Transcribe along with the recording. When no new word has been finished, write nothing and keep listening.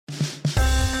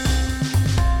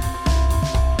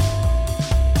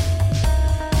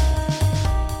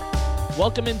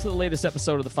Welcome into the latest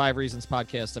episode of the 5 Reasons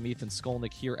Podcast. I'm Ethan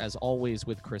Skolnick here, as always,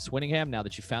 with Chris Winningham. Now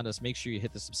that you found us, make sure you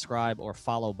hit the subscribe or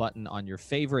follow button on your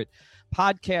favorite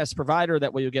podcast provider.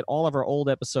 That way you'll get all of our old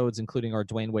episodes, including our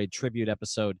Dwayne Wade tribute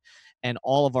episode, and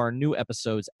all of our new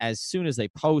episodes as soon as they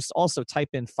post. Also, type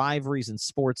in 5 Reasons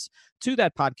Sports to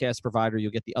that podcast provider. You'll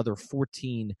get the other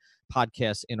 14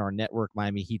 podcasts in our network.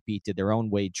 Miami Heat Beat did their own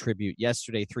Wade tribute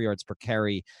yesterday. 3 yards per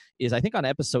carry is, I think, on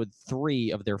episode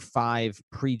 3 of their 5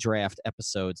 pre-draft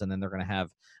episodes, and then they're going to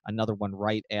have another one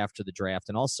right after the draft.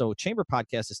 And also, Chamber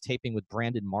Podcast is taping with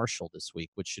Brandon Marshall this week,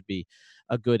 which should be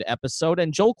a good episode.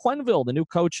 And Joel Quenneville, the new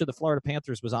coach of the Florida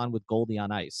Panthers, was on with Goldie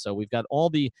on Ice. So we've got all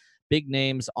the big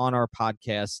names on our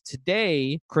podcast.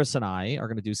 Today, Chris and I are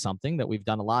going to do something that we've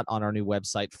done a lot on our new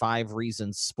website,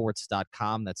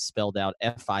 5reasonsports.com. That's spelled out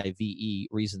F-I-V-E,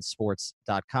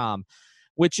 reasonsports.com,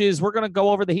 which is we're going to go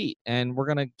over the Heat, and we're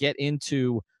going to get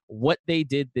into what they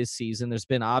did this season. There's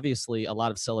been obviously a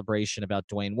lot of celebration about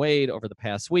Dwayne Wade over the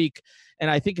past week,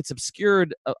 and I think it's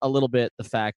obscured a little bit the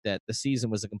fact that the season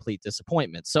was a complete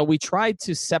disappointment. So we tried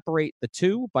to separate the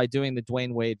two by doing the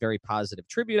Dwayne Wade very positive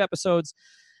tribute episodes.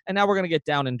 And now we're going to get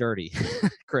down and dirty,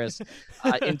 Chris,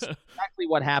 into exactly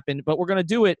what happened. But we're going to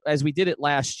do it as we did it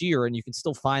last year, and you can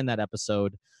still find that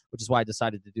episode, which is why I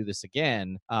decided to do this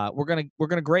again. We're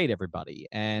gonna grade everybody,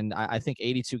 and I think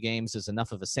 82 games is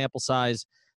enough of a sample size.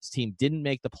 This team didn't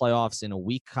make the playoffs in a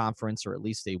weak conference, or at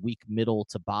least a weak middle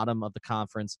to bottom of the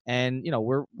conference. And you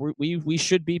know, we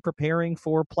should be preparing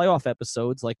for playoff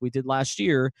episodes like we did last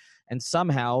year. And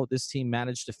somehow this team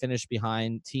managed to finish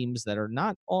behind teams that are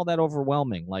not all that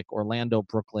overwhelming, like Orlando,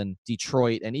 Brooklyn,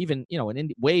 Detroit, and even, you know,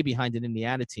 way behind an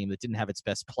Indiana team that didn't have its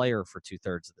best player for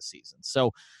 2/3 of the season.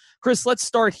 So, Chris, let's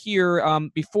start here.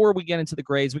 Before we get into the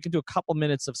grades, we can do a couple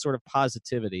minutes of sort of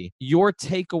positivity. Your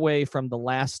takeaway from the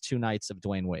last 2 nights of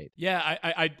Dwayne Wade. Yeah,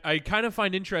 I kind of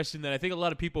find interesting that I think a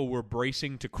lot of people were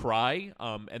bracing to cry,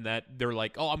 and that they're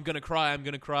like, oh, I'm going to cry.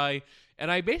 And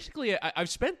I've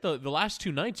spent the last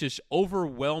 2 nights just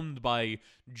overwhelmed by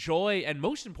joy and,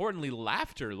 most importantly,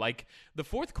 laughter. Like the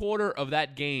fourth quarter of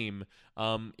that game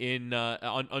on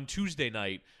Tuesday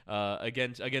night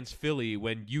against Philly,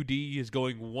 when UD is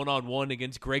going 1-on-1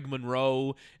 against Greg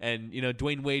Monroe, and you know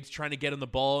Dwayne Wade's trying to get on the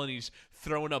ball and he's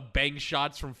throwing up bang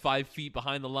shots from 5 feet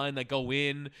behind the line that go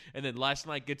in, and then last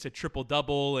night gets a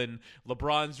triple-double, and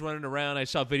LeBron's running around. I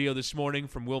saw a video this morning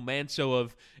from Will Manso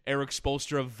of Eric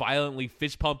Spoelstra violently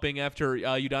fist-pumping after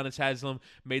Udonis Haslem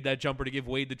made that jumper to give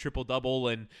Wade the triple-double,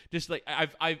 and just like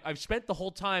I've spent the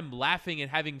whole time laughing and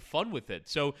having fun with it.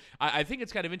 So I think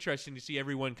it's kind of interesting to see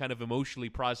everyone kind of emotionally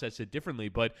process it differently.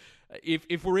 But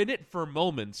if we're in it for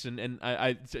moments, and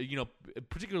I you know,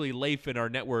 particularly Leif in our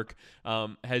network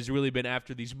has really been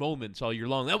after these moments all year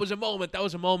long. That was a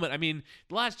moment. I mean,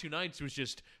 the last 2 nights was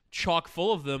just chock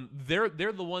full of them. They're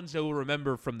the ones that we'll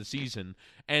remember from the season,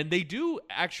 and they do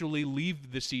actually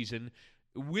leave the season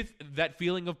with that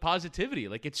feeling of positivity.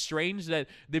 Like, it's strange that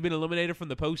they've been eliminated from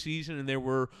the postseason, and there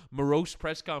were morose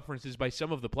press conferences by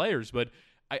some of the players, but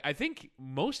I think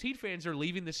most Heat fans are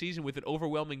leaving the season with an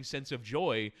overwhelming sense of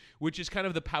joy, which is kind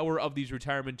of the power of these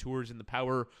retirement tours and the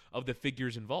power of the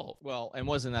figures involved. Well, and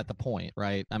wasn't that the point,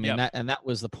 right? I mean, that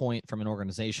was the point from an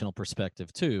organizational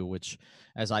perspective too, which,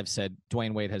 as I've said,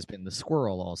 Dwayne Wade has been the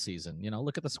squirrel all season. You know,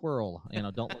 look at the squirrel. You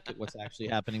know, don't look at what's actually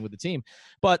happening with the team.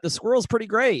 But the squirrel's pretty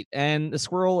great, and the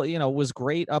squirrel, you know, was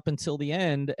great up until the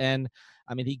end. And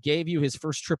I mean, he gave you his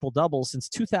first triple-double since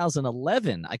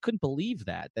 2011. I couldn't believe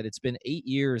that it's been 8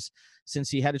 years since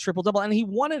he had a triple-double, and he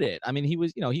wanted it. I mean, he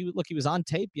was on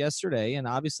tape yesterday, and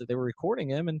obviously they were recording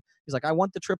him, and he's like, I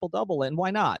want the triple-double, and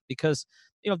why not? Because,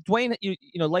 you know, Dwayne, you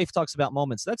know, Leif talks about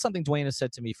moments. That's something Dwayne has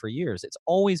said to me for years. It's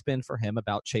always been for him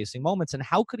about chasing moments, and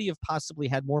how could he have possibly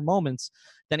had more moments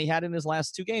than he had in his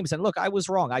last 2 games? And look, I was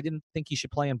wrong. I didn't think he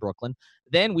should play in Brooklyn.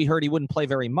 Then we heard he wouldn't play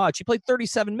very much. He played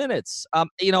 37 minutes.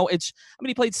 You know,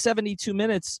 he played 72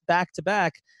 minutes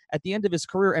back-to-back at the end of his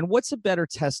career. And what's a better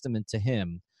testament to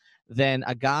him than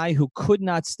a guy who could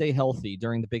not stay healthy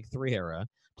during the Big Three era,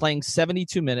 playing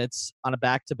 72 minutes on a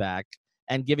back-to-back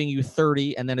and giving you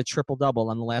 30 and then a triple-double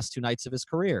on the last 2 nights of his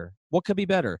career? What could be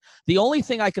better? The only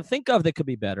thing I could think of that could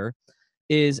be better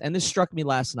is, and this struck me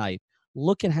last night,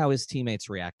 look at how his teammates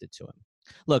reacted to him.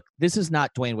 Look, this is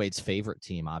not Dwayne Wade's favorite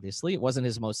team, obviously. It wasn't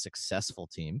his most successful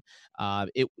team. A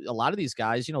lot of these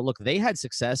guys, you know, look, they had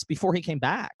success before he came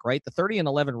back, right? The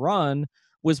 30-11 run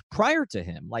was prior to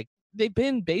him. Like, they've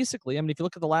been basically, I mean, if you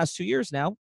look at the last 2 years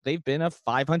now, they've been a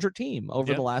 500 team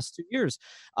over the last 2 years.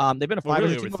 They've been a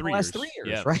 500 team over the last 3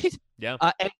 years, right? Yeah.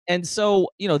 And so,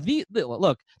 you know,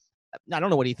 look, I don't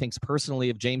know what he thinks personally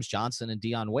of James Johnson and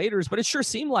Dion Waiters, but it sure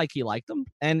seemed like he liked them,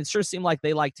 and it sure seemed like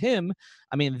they liked him.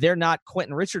 I mean, they're not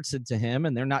Quentin Richardson to him,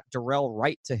 and they're not Darrell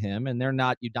Wright to him, and they're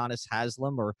not Udonis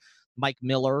Haslem or Mike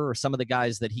Miller or some of the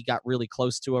guys that he got really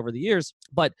close to over the years.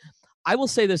 But I will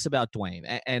say this about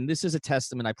Dwayne, and this is a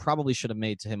testament I probably should have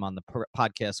made to him on the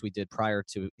podcast we did prior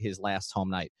to his last home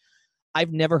night.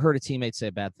 I've never heard a teammate say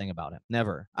a bad thing about him.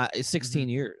 Never. 16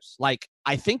 years. Like,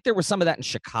 I think there was some of that in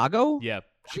Chicago. Yeah.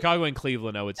 Chicago and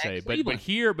Cleveland, I would say. But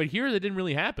here that didn't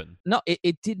really happen. No,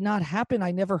 it did not happen.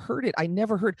 I never heard it.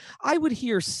 I would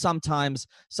hear sometimes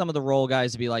some of the role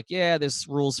guys be like, yeah, there's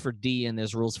rules for D and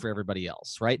there's rules for everybody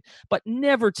else, right? But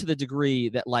never to the degree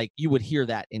that, like, you would hear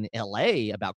that in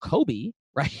LA about Kobe,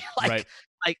 right? Right.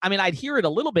 Like, I mean, I'd hear it a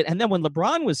little bit. And then when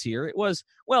LeBron was here, it was,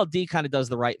 well, D kind of does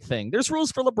the right thing. There's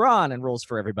rules for LeBron and rules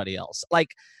for everybody else. Like,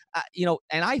 and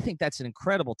I think that's an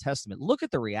incredible testament. Look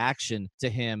at the reaction to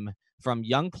him from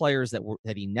young players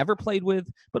that he never played with,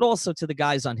 but also to the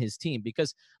guys on his team.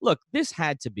 Because, look, this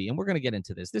had to be, and we're going to get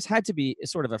into this had to be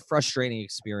sort of a frustrating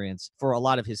experience for a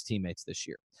lot of his teammates this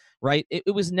year, right?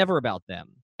 It was never about them.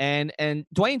 And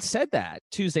Dwayne said that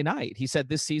Tuesday night. He said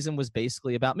this season was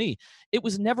basically about me. It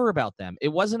was never about them. It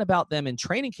wasn't about them in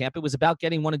training camp. It was about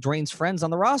getting one of Dwayne's friends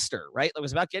on the roster, right? It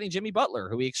was about getting Jimmy Butler,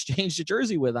 who he exchanged a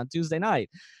jersey with on Tuesday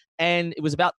night. And it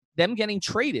was about them getting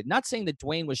traded. Not saying that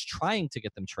Dwayne was trying to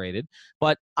get them traded,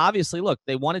 but obviously, look,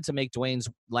 they wanted to make Dwayne's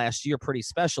last year pretty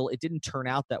special. It didn't turn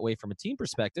out that way from a team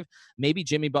perspective. Maybe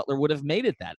Jimmy Butler would have made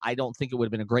it that. I don't think it would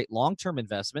have been a great long-term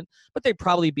investment, but they'd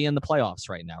probably be in the playoffs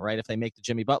right now, right, if they make the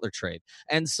Jimmy Butler trade.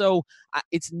 And so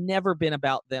it's never been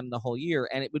about them the whole year,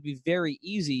 and it would be very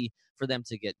easy for them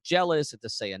to get jealous and to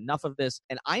say enough of this.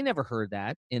 And I never heard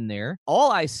that in there.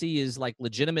 All I see is like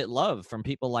legitimate love from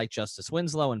people like Justice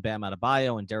Winslow and Bam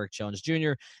Adebayo and Derek Jones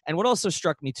Jr. And what also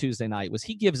struck me Tuesday night was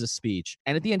he gives a speech,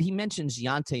 and at the end he mentions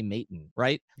Yante Maton,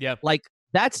 right? Yeah. Like,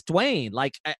 that's Dwayne.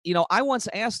 Like, I once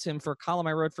asked him for a column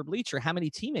I wrote for Bleacher how many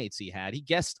teammates he had. He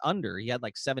guessed under. He had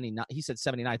like 79. He said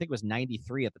 79. I think it was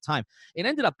 93 at the time. It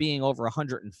ended up being over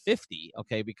 150,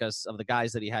 okay, because of the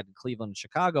guys that he had in Cleveland and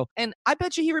Chicago. And I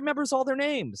bet you he remembers all their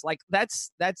names. Like,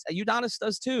 that's Udonis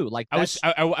does too. Like,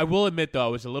 I will admit, though, I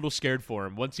was a little scared for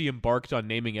him. Once he embarked on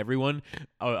naming everyone,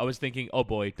 I was thinking, oh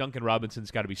boy, Duncan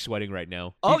Robinson's got to be sweating right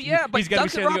now. Oh, yeah, but he's got to be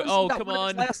saying, oh, got come one on.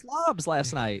 Of his last lobs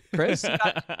last night, Chris.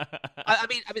 I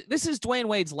mean, this is Dwayne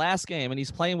Wade's last game, and he's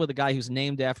playing with a guy who's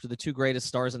named after the two greatest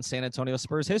stars in San Antonio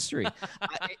Spurs history.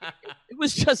 It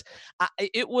was just,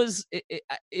 it was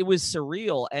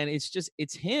surreal, and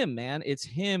it's him, man. It's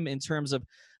him in terms of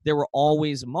there were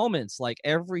always moments like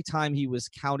every time he was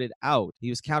counted out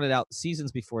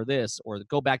seasons before this, or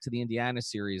go back to the Indiana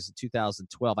series in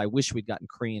 2012. I wish we'd gotten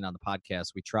Crean on the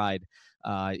podcast. We tried.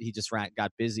 He just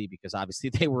got busy because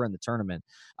obviously they were in the tournament.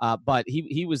 But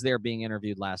he was there being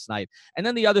interviewed last night. And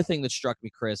then the other thing that struck me,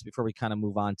 Chris, before we kind of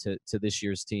move on to this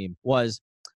year's team, was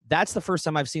that's the first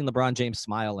time I've seen LeBron James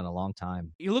smile in a long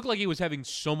time. He looked like he was having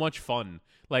so much fun.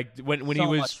 Like when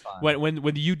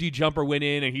the UD jumper went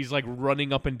in and he's like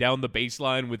running up and down the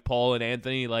baseline with Paul and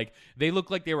Anthony, like they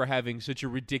looked like they were having such a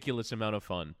ridiculous amount of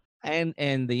fun.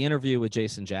 And the interview with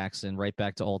Jason Jackson, right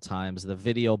back to old times, the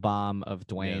video bomb of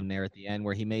Dwayne there at the end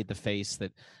where he made the face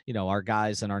that, our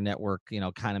guys in our network,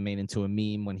 kind of made into a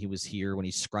meme when he was here, when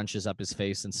he scrunches up his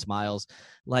face and smiles.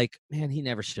 Like, man, he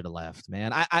never should have left,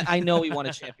 man. I know he won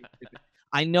a championship.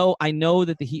 I know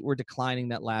that the Heat were declining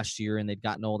that last year and they'd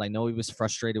gotten old. I know he was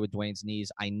frustrated with Dwayne's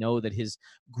knees. I know that his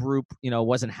group,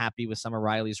 wasn't happy with some of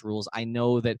Riley's rules. I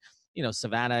know that,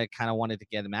 Savannah kind of wanted to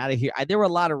get him out of here. There were a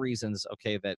lot of reasons,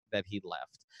 okay, that he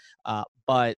left.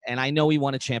 And I know he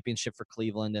won a championship for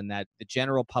Cleveland and that the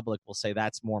general public will say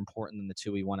that's more important than the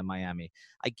two he won in Miami.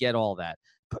 I get all that.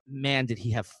 But man, did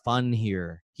he have fun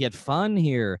here. He had fun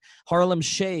here. Harlem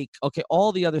Shake. Okay,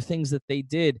 all the other things that they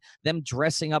did, them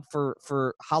dressing up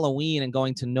for Halloween and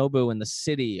going to Nobu in the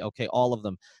city. Okay, all of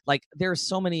them. Like, there are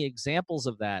so many examples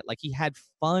of that. Like, he had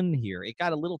fun here. It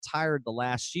got a little tired the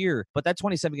last year, but that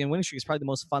 27-game winning streak is probably the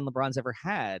most fun LeBron's ever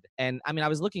had. And, I mean, I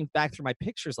was looking back through my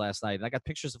pictures last night, and I got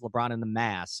pictures of LeBron in the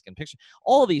mask and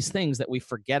all these things that we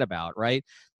forget about, right?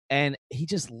 And he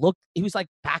was like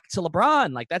back to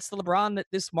LeBron. Like, that's the LeBron that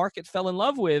this market fell in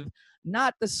love with,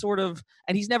 not the sort of,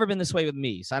 and he's never been this way with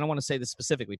me. So I don't want to say this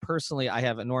specifically. Personally, I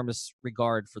have enormous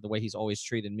regard for the way he's always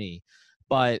treated me.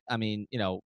 But I mean,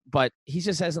 but he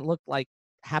just hasn't looked like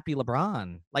happy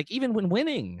LeBron, like even when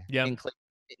winning. Yeah.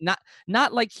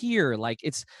 Not like here. Like,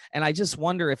 and I just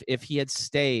wonder if he had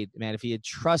stayed, man, if he had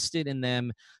trusted in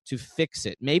them to fix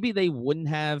it, maybe they wouldn't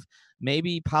have.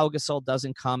 Maybe Pau Gasol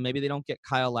doesn't come. Maybe they don't get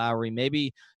Kyle Lowry.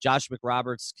 Maybe Josh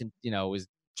McRoberts is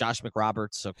Josh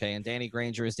McRoberts, okay, and Danny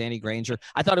Granger is Danny Granger.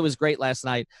 I thought it was great last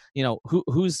night. You know,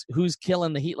 who's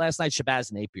killing the Heat last night?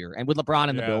 Shabazz Napier, and with LeBron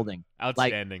in the building.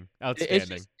 Outstanding. Like,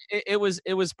 Outstanding. It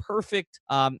was perfect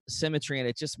symmetry, and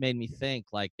it just made me think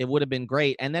like it would have been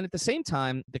great. And then at the same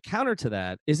time, the counter to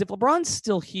that is if LeBron's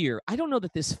still here, I don't know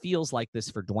that this feels like this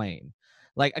for Dwayne.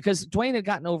 Like, because Dwayne had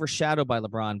gotten overshadowed by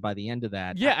LeBron by the end of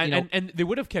that. Yeah, and they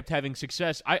would have kept having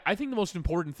success. I think the most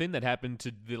important thing that happened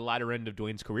to the latter end of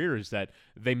Dwayne's career is that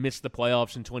they missed the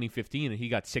playoffs in 2015 and he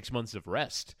got 6 months of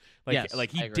rest.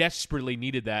 Like he desperately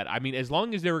needed that. I mean, as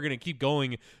long as they were going to keep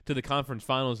going to the conference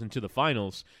finals and to the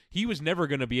finals, he was never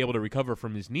going to be able to recover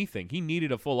from his knee thing. He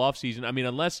needed a full offseason. I mean,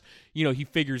 unless, he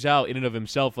figures out in and of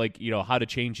himself, like, how to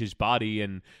change his body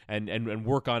and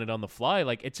work on it on the fly.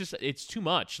 Like, it's too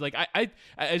much. Like, I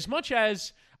as much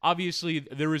as obviously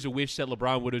there is a wish that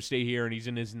LeBron would have stayed here and he's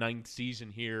in his 9th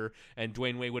season here and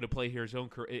Dwayne Wade would have played here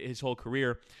his whole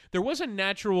career, there was a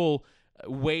natural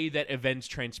way that events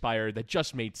transpired that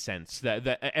just made sense.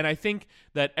 And I think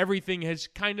that everything has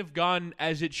kind of gone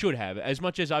as it should have. As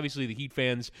much as obviously the Heat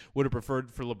fans would have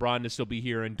preferred for LeBron to still be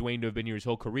here and Dwayne to have been here his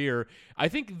whole career, I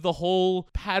think the whole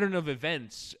pattern of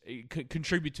events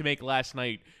contribute to make last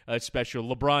night special.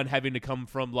 LeBron having to come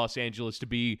from Los Angeles to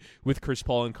be with Chris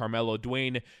Paul and Carmelo,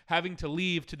 Dwayne having to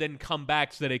leave to then come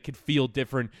back so that it could feel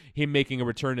different, him making a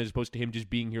return as opposed to him just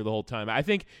being here the whole time. I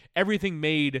think everything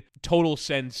made total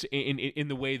sense in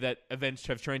the way that events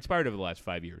have transpired over the last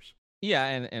 5 years. Yeah,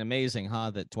 and amazing,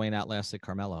 huh, that Dwayne outlasted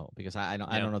Carmelo, because I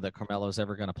don't know that Carmelo's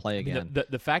ever going to play again.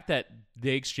 The fact that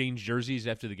they exchanged jerseys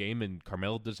after the game and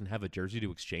Carmelo doesn't have a jersey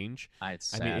to exchange, it's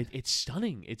sad. I mean, it's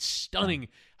stunning. It's stunning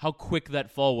how quick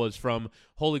that fall was from,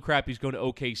 holy crap, he's going to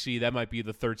OKC. That might be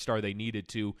the third star they needed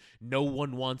to. No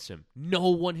one wants him. No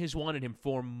one has wanted him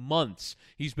for months.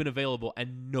 He's been available,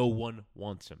 and no one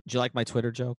wants him. Do you like my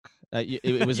Twitter joke?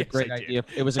 It was a great idea.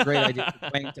 It was a great idea for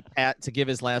Dwayne to give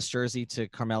his last jersey to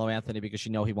Carmelo Anthony because he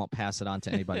won't pass it on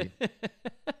to anybody.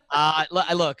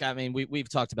 Look, I mean, we've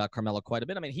talked about Carmelo quite a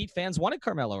bit. I mean, Heat fans wanted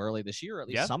Carmelo early this year, or at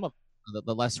least some of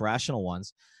the less rational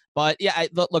ones. But yeah,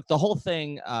 look, the whole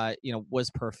thing, was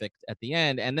perfect at the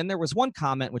end. And then there was one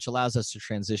comment which allows us to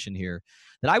transition here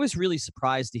that I was really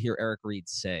surprised to hear Eric Reid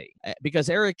say, because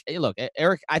Eric,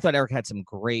 I thought Eric had some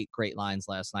great lines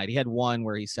last night. He had one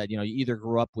where he said, you either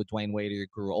grew up with Dwayne Wade or you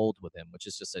grew old with him, which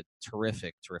is just a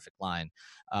terrific line.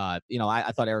 I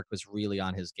thought Eric was really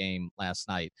on his game last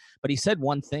night, but he said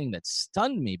one thing that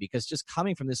stunned me, because just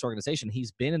coming from this organization,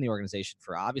 he's been in the organization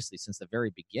for obviously since the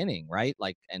very beginning, right?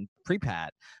 Like, and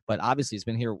pre-Pat, but obviously he's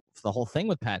been here for the whole thing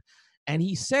with Pat. And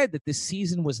he said that this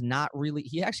season was not really,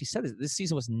 he actually said that this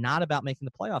season was not about making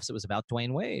the playoffs. It was about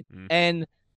Dwayne Wade. And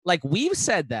like we've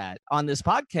said that on this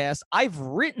podcast, I've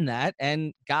written that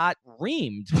and got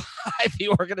reamed by the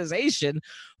organization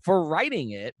for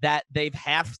writing it, that they've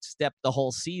half-stepped the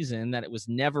whole season, that it was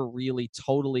never really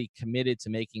totally committed to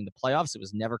making the playoffs. It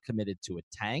was never committed to a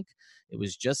tank. It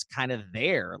was just kind of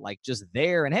there, like just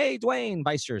there. And hey, Dwayne,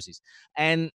 vice jerseys.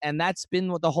 And that's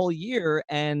been the whole year.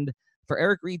 And for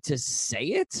Eric Reid to say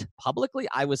it publicly,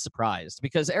 I was surprised,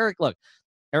 because Eric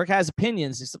has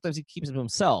opinions. Sometimes he keeps them to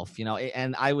himself,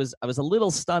 and I was a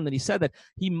little stunned that he said that.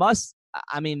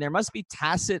 There must be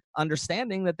tacit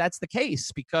understanding that that's the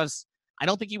case, because I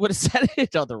don't think he would have said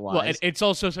it otherwise. Well, it's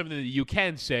also something that you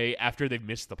can say after they've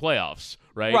missed the playoffs,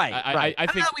 right? Right. I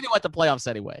think we know what the playoffs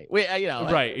anyway.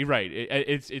 Right.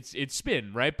 It's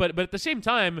spin, right? But at the same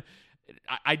time,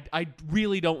 I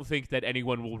really don't think that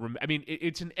anyone will remember. I mean,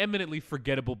 it's an eminently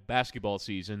forgettable basketball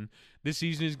season. This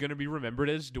season is going to be remembered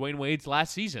as Dwayne Wade's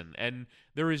last season, and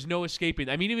there is no escaping.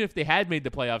 I mean, even if they had made the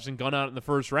playoffs and gone out in the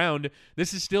first round,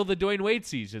 this is still the Dwayne Wade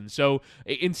season. So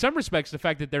in some respects, the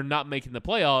fact that they're not making the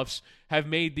playoffs have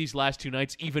made these last two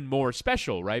nights even more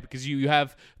special, right? Because you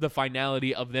have the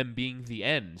finality of them being the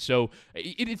end. So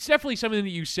it's definitely something that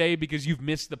you say because you've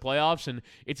missed the playoffs, and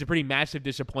it's a pretty massive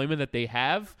disappointment that they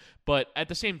have. But at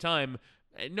the same time,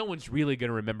 no one's really going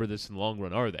to remember this in the long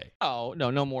run, are they? Oh,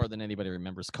 no more than anybody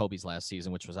remembers Kobe's last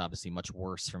season, which was obviously much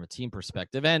worse from a team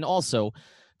perspective. And also,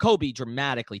 Kobe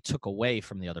dramatically took away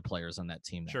from the other players on that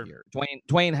team that year.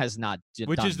 Dwayne has not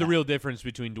Which is the real difference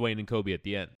between Dwayne and Kobe at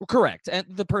the end. Correct. And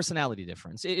the personality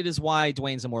difference. It is why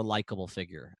Dwayne's a more likable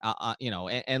figure.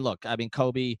 And look, I mean,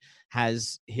 Kobe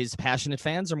has his passionate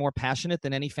fans are more passionate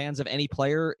than any fans of any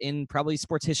player in probably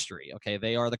sports history. Okay,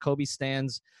 they are the Kobe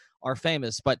stans are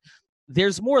famous, but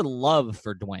there's more love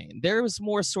for Dwayne. There was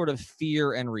more sort of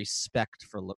fear and respect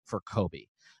for Kobe.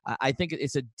 I think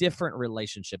it's a different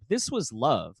relationship. This was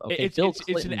love. Okay, it's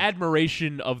an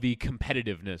admiration of the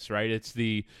competitiveness, right? It's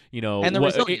the and the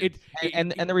resilience,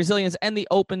 and the resilience and the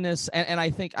openness. And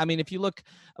I think, I mean, if you look,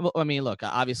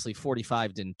 obviously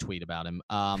 45 didn't tweet about him,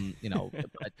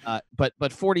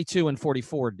 but 42 and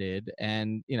 44 did,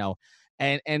 and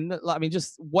and I mean,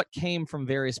 just what came from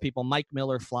various people. Mike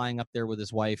Miller flying up there with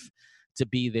his wife to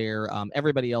be there.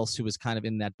 Everybody else who was kind of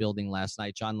in that building last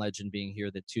night, John Legend being here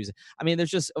that Tuesday. I mean, there's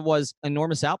just was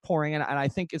enormous outpouring. And I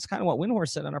think it's kind of what Windhorst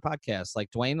said on our podcast.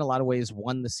 Like Dwayne, in a lot of ways,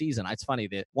 won the season. It's funny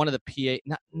that one of the PA,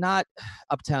 not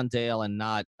Uptown Dale and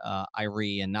not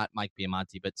Irie and not Mike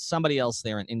Biamonte, but somebody else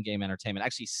there in In-Game Entertainment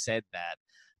actually said that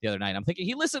the other night. I'm thinking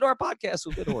he listened to our podcast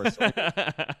with Windhorst.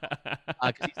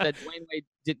 Because he said Dwayne Wade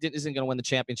isn't going to win the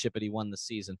championship, but he won the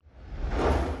season.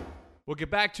 We'll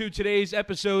get back to today's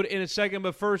episode in a second,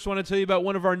 but first I want to tell you about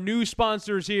one of our new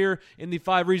sponsors here in the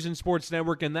 5 Reasons Sports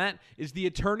Network, and that is the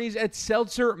attorneys at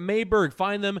Seltzer Mayberg.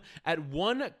 Find them at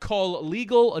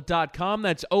onecalllegal.com.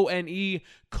 That's O-N-E,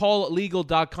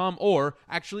 calllegal.com, or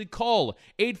actually call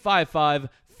 855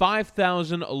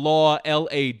 5000 Law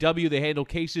LAW. They handle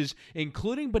cases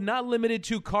including but not limited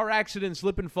to car accidents,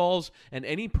 slip and falls, and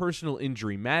any personal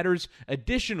injury matters.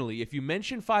 Additionally, if you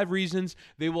mention 5 Reasons,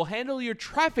 they will handle your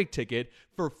traffic ticket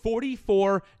for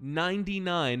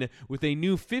 $44.99 with a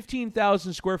new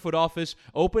 15,000 square foot office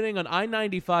opening on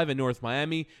I-95 in North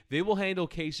Miami. They will handle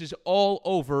cases all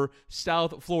over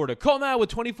South Florida. Call now with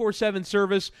 24/7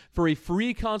 service for a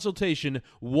free consultation.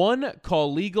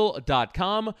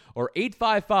 onecalllegal.com or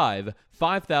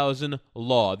 855-5000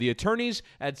 Law. The attorneys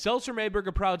at Seltzer Mayberg,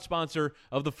 a proud sponsor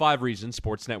of the 5 Reasons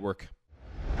Sports Network.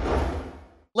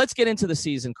 Let's get into the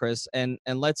season, Chris, and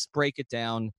let's break it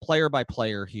down player by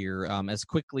player here as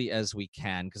quickly as we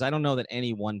can, because I don't know that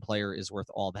any one player is worth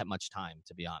all that much time,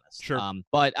 to be honest. Sure.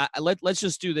 But let's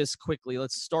just do this quickly.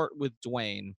 Let's start with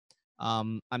Dwayne.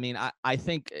 I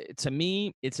think, to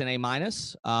me, it's an A-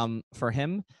 for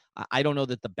him. I don't know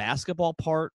that the basketball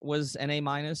part was an A-.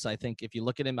 I think if you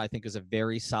look at him, I think is a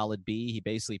very solid B. He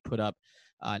basically put up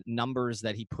numbers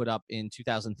that he put up in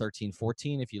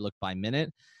 2013-14, if you look by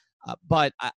minute.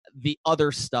 But the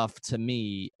other stuff, to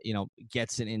me,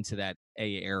 gets it into that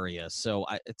A area. So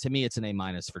to me, it's an A-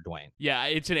 for Dwayne. Yeah,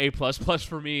 it's an A++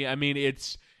 for me. I mean,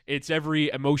 it's every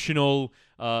emotional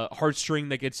heartstring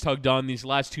that gets tugged on. These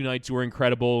last 2 nights were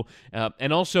incredible.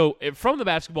 And also, from the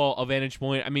basketball vantage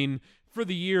point, I mean, for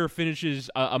the year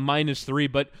finishes a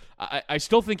 -3, but I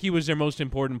still think he was their most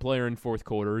important player in fourth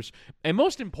quarters. And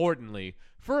most importantly,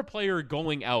 for a player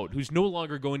going out who's no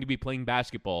longer going to be playing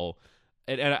basketball,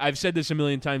 and I've said this a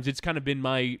million times, it's kind of been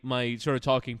my sort of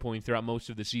talking point throughout most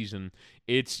of the season.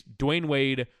 It's Dwayne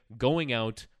Wade going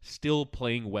out, still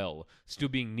playing well, still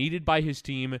being needed by his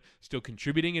team, still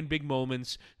contributing in big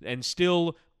moments, and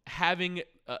still having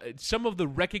some of the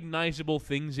recognizable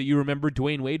things that you remember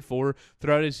Dwayne Wade for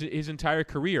throughout his entire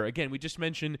career. Again, we just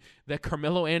mentioned that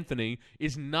Carmelo Anthony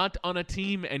is not on a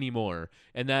team anymore,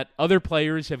 and that other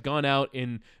players have gone out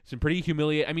in some pretty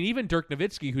humiliating. I mean, even Dirk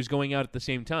Nowitzki, who's going out at the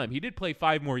same time. He did play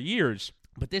 5 more years,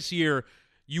 but this year,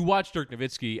 you watched Dirk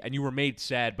Nowitzki and you were made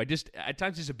sad by just at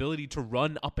times his ability to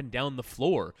run up and down the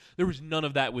floor. There was none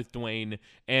of that with Dwayne,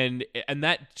 and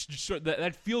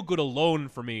that feel good alone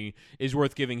for me is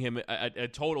worth giving him a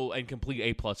total and complete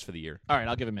A+ for the year. All right,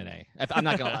 I'll give him an A. I'm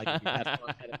not going to lie. All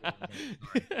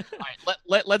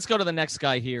right, let's go to the next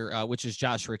guy here, which is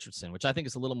Josh Richardson, which I think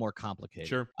is a little more complicated.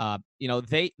 Sure.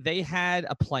 They had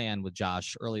a plan with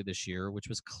Josh early this year, which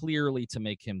was clearly to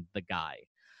make him the guy.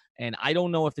 And I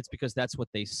don't know if it's because that's what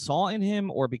they saw in him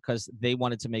or because they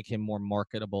wanted to make him more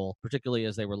marketable, particularly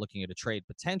as they were looking at a trade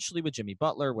potentially with Jimmy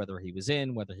Butler, whether he was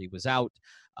in, whether he was out.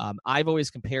 I've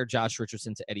always compared Josh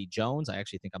Richardson to Eddie Jones. I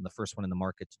actually think I'm the first one in the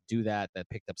market to do that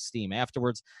picked up steam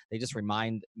afterwards. They just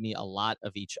remind me a lot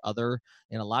of each other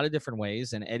in a lot of different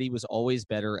ways. And Eddie was always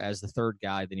better as the third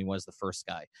guy than he was the first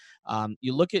guy.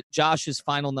 You look at Josh's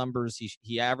final numbers.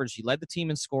 He led the team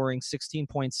in scoring,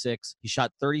 16.6. He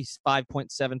shot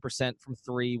 35.7% from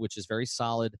 3, which is very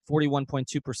solid.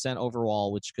 41.2%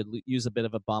 overall, which could use a bit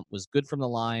of a bump. Was good from the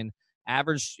line.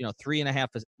 Averaged,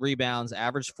 3.5 rebounds,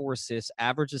 averaged 4 assists,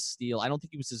 averaged a steal. I don't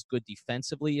think he was as good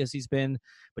defensively as he's been,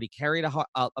 but he carried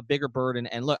a bigger burden.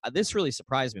 And look, this really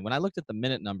surprised me. When I looked at the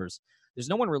minute numbers, there's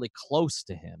no one really close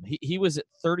to him. He was at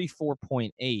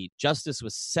 34.8. Justice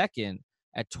was second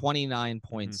at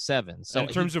 29.7. So in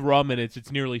terms of raw minutes,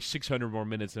 it's nearly 600 more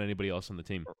minutes than anybody else on the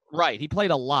team. Right. He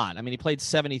played a lot. I mean, he played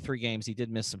 73 games. He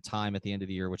did miss some time at the end of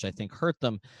the year, which I think hurt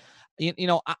them.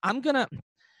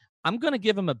 I'm going to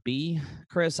give him a B,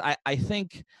 Chris. I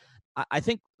think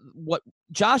what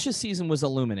Josh's season was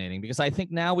illuminating, because I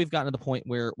think now we've gotten to the point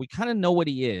where we kind of know what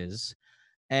he is,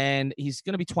 and he's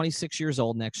going to be 26 years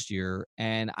old next year.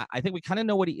 And I think we kind of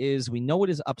know what he is. We know what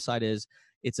his upside is.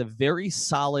 It's a very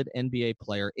solid NBA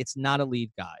player. It's not a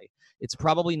lead guy. It's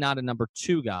probably not a number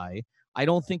 2 guy. I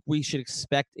don't think we should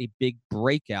expect a big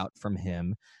breakout from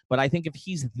him, but I think if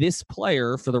he's this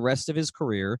player for the rest of his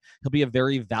career, he'll be a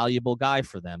very valuable guy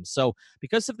for them. So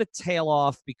because of the tail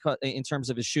off, because in terms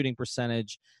of his shooting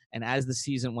percentage, and as the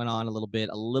season went on a little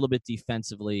bit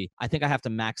defensively, I think I have to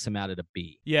max him out at a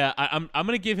B. Yeah, I'm going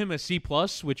to give him a C+,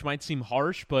 which might seem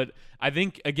harsh, but I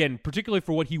think, again, particularly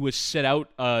for what he was set out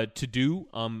to do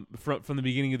from the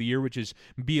beginning of the year, which is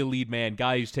be a lead man,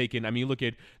 guy who's taken, I mean, look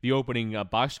at the opening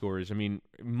box scores. I mean,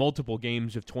 multiple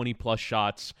games of 20-plus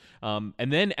shots. And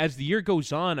then as the year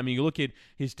goes on, I mean, you look at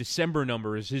his December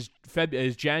numbers, his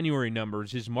January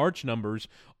numbers, his March numbers,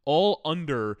 all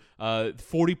under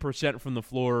 40% from the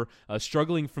floor,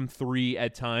 struggling from 3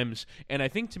 at times. And I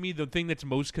think, to me, the thing that's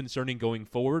most concerning going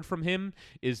forward from him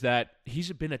is that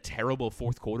he's been a terrible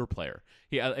fourth quarter player.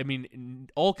 I mean,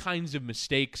 all kinds of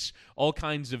mistakes, all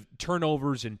kinds of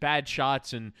turnovers and bad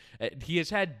shots, and he has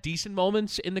had decent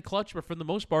moments in the clutch, but for the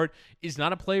most part, is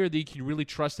not a player that you can really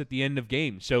trust at the end of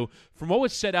games. So from what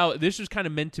was set out, this was kind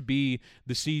of meant to be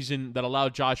the season that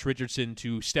allowed Josh Richardson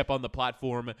to step on the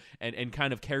platform and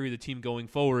kind of carry the team going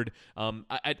forward.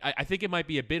 I think it might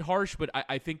be a bit harsh, but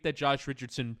I think that Josh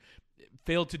Richardson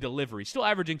failed to deliver. He's still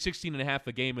averaging 16.5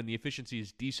 a game, and the efficiency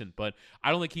is decent, but I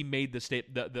don't think he made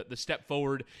the step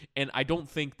forward, and I don't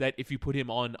think that if you put him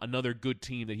on another good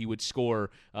team that he would score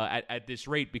at this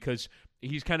rate, because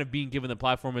he's kind of being given the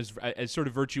platform as sort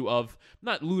of virtue of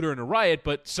not looter and a riot,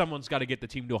 but someone's got to get the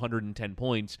team to 110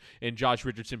 points, and Josh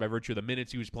Richardson, by virtue of the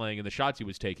minutes he was playing and the shots he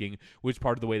was taking, was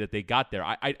part of the way that they got there.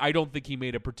 I don't think he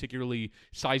made a particularly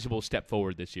sizable step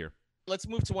forward this year. Let's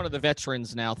move to one of the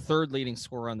veterans now, third leading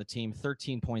scorer on the team,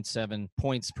 13.7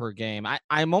 points per game.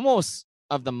 I'm almost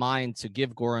of the mind to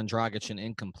give Goran Dragic an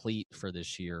incomplete for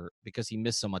this year because he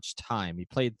missed so much time. He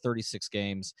played 36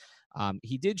 games.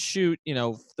 He did shoot,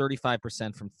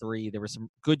 35% from 3. There were some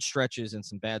good stretches and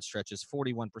some bad stretches,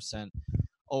 41%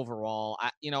 overall.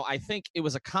 I think it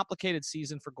was a complicated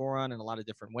season for Goran in a lot of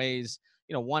different ways.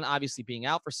 One obviously being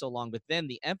out for so long, but then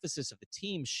the emphasis of the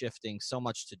team shifting so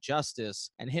much to Justice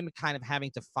and him kind of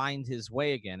having to find his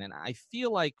way again. And I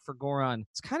feel like for Goran,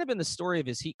 it's kind of been the story of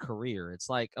his Heat career. It's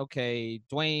like, okay,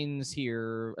 Dwayne's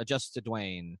here, adjust to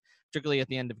Dwayne, particularly at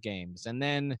the end of games. And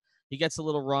then he gets a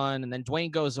little run, and then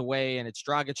Dwayne goes away, and it's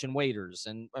Dragic and Waiters,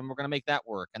 and we're going to make that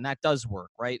work, and that does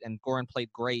work, right? And Goran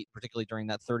played great, particularly during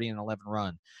that 30-11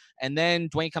 run. And then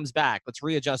Dwayne comes back. Let's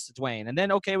readjust to Dwayne. And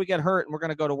then, okay, we get hurt, and we're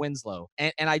going to go to Winslow.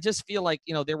 And I just feel like,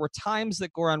 there were times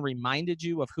that Goran reminded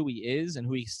you of who he is and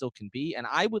who he still can be, and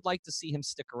I would like to see him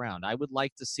stick around. I would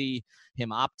like to see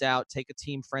him opt out, take a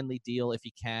team-friendly deal if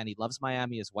he can. He loves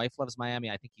Miami. His wife loves Miami.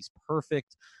 I think he's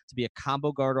perfect to be a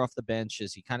combo guard off the bench,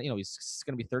 as he kind of, he's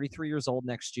going to be 33 years old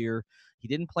next year. He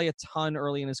didn't play a ton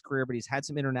early in his career, but he's had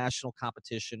some international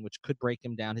competition, which could break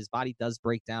him down. His body does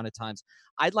break down at times.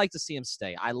 I'd like to see him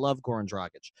stay. I love Goran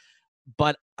Dragic.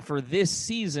 But for this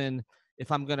season,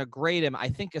 if I'm going to grade him, I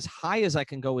think as high as I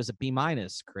can go is a B-,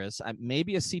 Chris.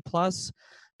 Maybe a C+,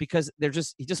 because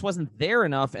he just wasn't there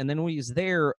enough. And then when he's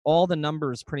there, all the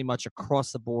numbers pretty much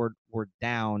across the board were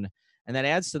down. And that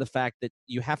adds to the fact that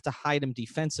you have to hide him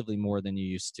defensively more than you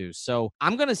used to. So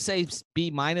I'm going to say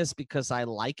B- because I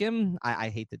like him. I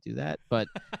hate to do that, but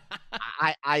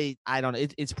I don't know.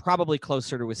 It's probably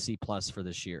closer to a C+ for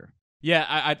this year.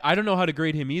 Yeah, I don't know how to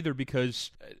grade him either,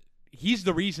 because he's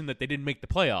the reason that they didn't make the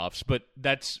playoffs, but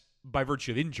that's by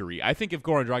virtue of injury. I think if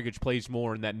Goran Dragic plays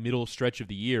more in that middle stretch of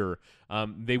the year,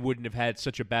 they wouldn't have had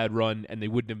such a bad run, and they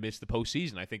wouldn't have missed the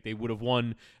postseason. I think they would have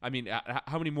won. I mean,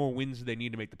 how many more wins do they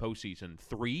need to make the postseason?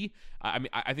 3? I mean,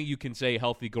 I think you can say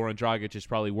healthy Goran Dragic is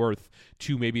probably worth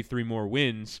 2, maybe 3 more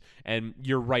wins, and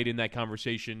you're right in that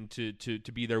conversation to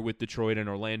be there with Detroit and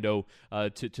Orlando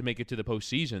to make it to the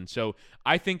postseason. So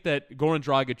I think that Goran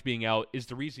Dragic being out is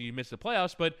the reason he missed the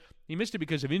playoffs, but he missed it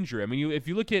because of injury. I mean, if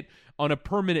you look at on a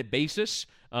per-minute basis,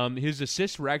 his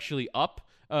assists were actually up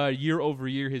year over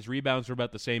year. His rebounds were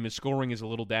about the same. His scoring is a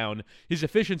little down. His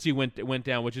efficiency went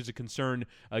down, which is a concern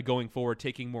going forward,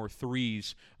 taking more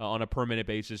threes on a per-minute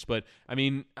basis. But, I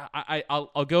mean,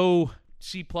 I'll go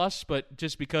C+, but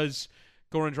just because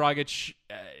Goran Dragic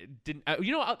didn't.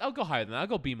 I'll go higher than that. I'll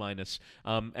go B minus.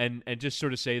 And just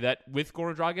sort of say that with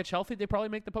Goran Dragic healthy, they probably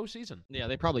make the postseason. Yeah,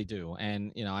 they probably do.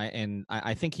 And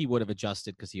I think he would have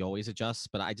adjusted because he always adjusts,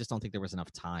 but I just don't think there was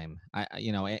enough time.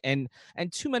 And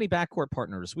too many backcourt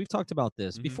partners. We've talked about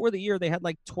this before the year. They had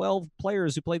like 12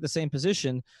 players who played the same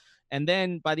position. And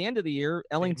then by the end of the year,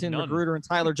 Ellington, Magruder, and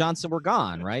Tyler Johnson were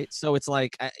gone, right? So it's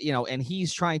like, and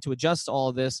he's trying to adjust to all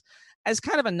of this as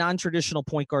kind of a non-traditional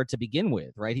point guard to begin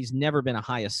with, right? He's never been a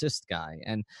high assist guy.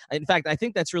 And in fact, I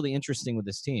think that's really interesting with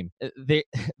this team.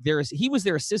 He was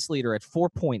their assist leader at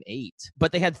 4.8,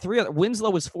 but they had three other. Winslow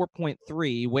was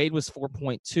 4.3, Wade was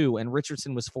 4.2, and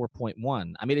Richardson was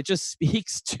 4.1. I mean, it just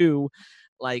speaks to,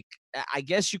 like, I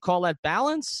guess you call that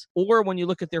balance. Or when you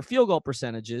look at their field goal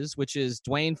percentages, which is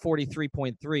Dwayne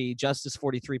 43.3, Justice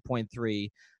 43.3,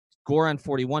 Goran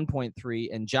 41.3,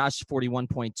 and Josh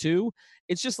 41.2.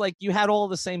 It's just like you had all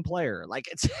the same player. Like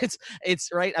it's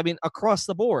right. I mean, across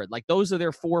the board, like those are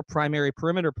their four primary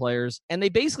perimeter players, and they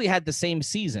basically had the same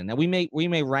season. Now we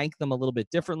may rank them a little bit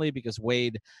differently because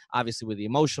Wade, obviously with the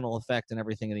emotional effect and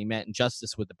everything that he meant, and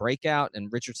Justice with the breakout,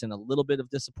 and Richardson a little bit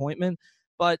of disappointment.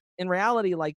 But in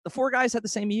reality, like the four guys had the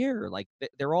same year. Like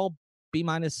they're all B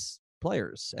minus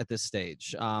players at this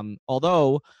stage.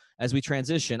 Although as we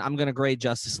transition, I'm going to grade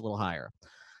Justice a little higher.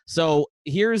 So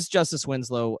here's Justice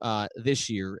Winslow this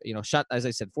year. Shot, as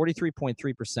I said,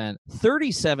 43.3%,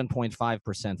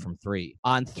 37.5% from three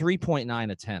on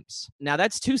 3.9 attempts. Now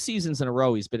that's 2 seasons in a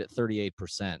row he's been at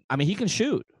 38%. I mean, he can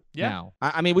shoot. Yeah. Now.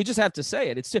 I mean, we just have to say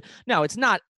it. It's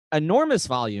not enormous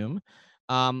volume.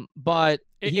 But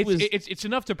it's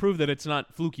enough to prove that it's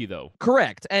not fluky, though.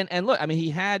 Correct. And look, I mean,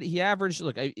 he averaged,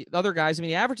 other guys, I mean,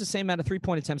 he averaged the same amount of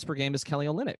 3-point attempts per game as Kelly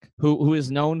Olynyk, who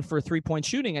is known for 3-point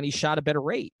shooting, and he shot a better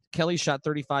rate. Kelly shot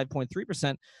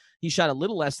 35.3%. He shot a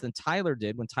little less than Tyler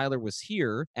did when Tyler was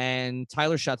here, and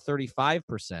Tyler shot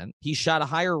 35%. He shot a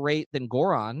higher rate than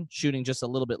Goran, shooting just a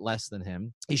little bit less than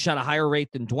him. He shot a higher rate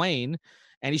than Dwayne,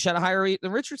 and he shot a higher rate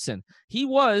than Richardson. He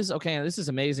was, okay, and this is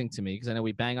amazing to me because I know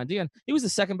we bang on Dion. He was the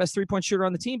second best 3-point shooter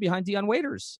on the team behind Dion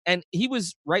Waiters. And he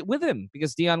was right with him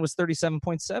because Dion was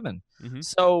 37.7. Mm-hmm.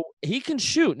 So he can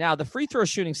shoot. Now, the free throw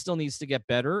shooting still needs to get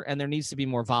better, and there needs to be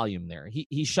more volume there.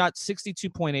 He shot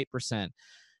 62.8%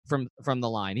 from the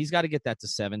line. He's got to get that to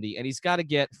 70, and he's got to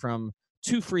get from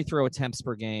 2 free throw attempts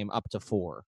per game up to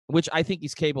 4. Which I think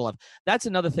he's capable of. That's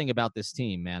another thing about this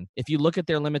team, man. If you look at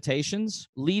their limitations,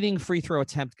 leading free throw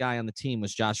attempt guy on the team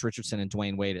was Josh Richardson and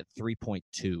Dwayne Wade at 3.2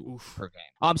 per game.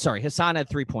 Oh, I'm sorry, Hassan had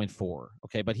 3.4.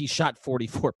 Okay, but he shot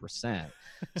 44%.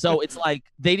 So it's like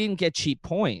they didn't get cheap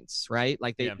points, right?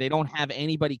 Like they don't have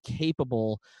anybody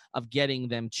capable of getting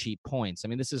them cheap points. I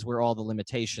mean, this is where all the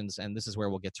limitations, and this is where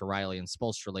we'll get to Riley and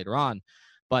Spoelstra later on.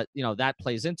 But, that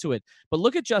plays into it. But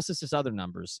look at Justice's other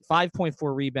numbers.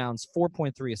 5.4 rebounds,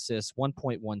 4.3 assists,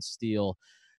 1.1 steal.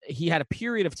 He had a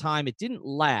period of time. It didn't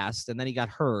last, and then he got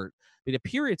hurt. But a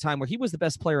period of time where he was the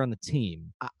best player on the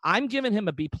team. I'm giving him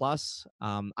a B+.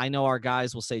 I know our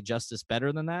guys will say Justice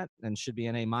better than that and should be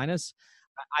an A-.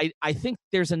 I think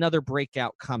there's another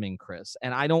breakout coming, Chris.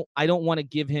 And I don't want to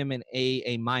give him an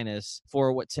A-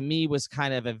 for what to me was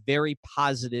kind of a very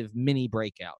positive mini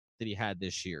breakout that he had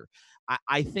this year.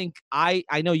 I think I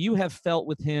know you have felt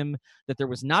with him that there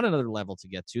was not another level to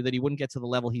get to, that he wouldn't get to the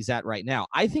level he's at right now.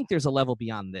 I think there's a level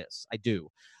beyond this. I do.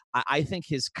 I think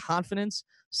his confidence,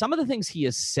 some of the things he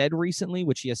has said recently,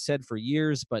 which he has said for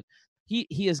years, but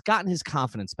he has gotten his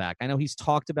confidence back. I know he's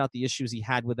talked about the issues he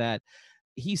had with that.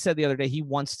 He said the other day he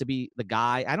wants to be the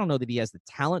guy. I don't know that he has the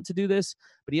talent to do this,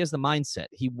 but he has the mindset.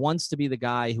 He wants to be the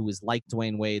guy who is like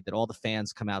Dwayne Wade that all the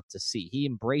fans come out to see. He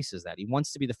embraces that. He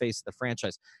wants to be the face of the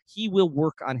franchise. He will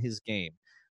work on his game.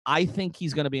 I think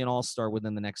he's going to be an all-star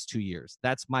within the next 2 years.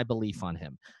 That's my belief on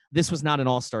him. This was not an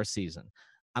all-star season.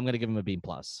 I'm going to give him a B+.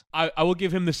 I will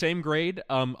give him the same grade,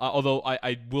 although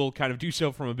I will kind of do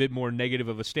so from a bit more negative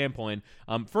of a standpoint.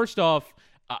 First off,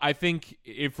 I think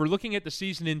if we're looking at the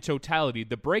season in totality,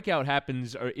 the breakout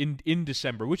happens in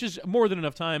December, which is more than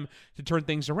enough time to turn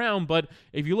things around. But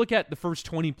if you look at the first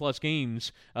 20-plus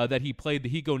games that he played, the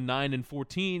Heat go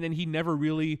 9-14, and he never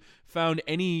really found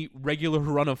any regular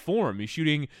run of form. He's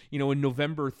shooting, in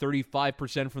November,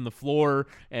 35% from the floor,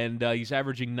 and he's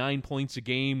averaging 9 points a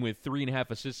game with 3.5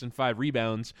 assists and 5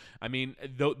 rebounds. I mean,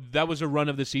 that was a run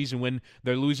of the season when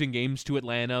they're losing games to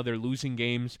Atlanta. They're losing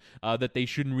games that they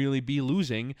shouldn't really be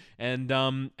losing. And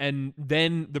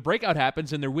then the breakout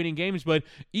happens and they're winning games. But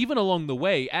even along the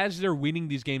way, as they're winning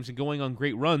these games and going on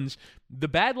great runs, the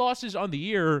bad losses on the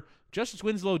year Justice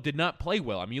Winslow did not play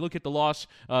well. I mean, you look at the loss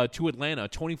to Atlanta, a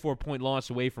 24-point loss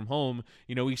away from home.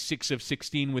 He's 6 of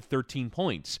 16 with 13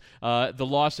 points. The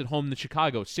loss at home to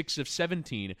Chicago, 6 of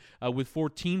 17 with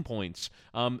 14 points.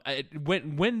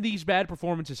 When these bad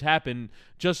performances happen,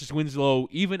 Justice Winslow,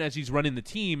 even as he's running the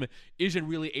team, isn't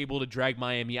really able to drag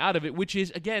Miami out of it, which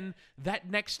is, again, that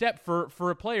next step for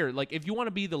a player. Like, if you want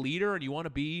to be the leader and you want to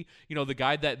be, the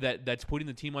guy that's putting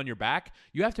the team on your back,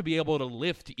 you have to be able to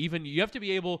lift. You have to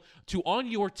be able to, on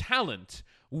your talent,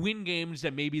 win games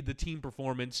that maybe the team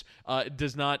performance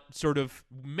does not sort of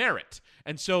merit.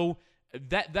 And so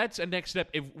that's a next step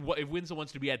if Winslow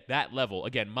wants to be at that level.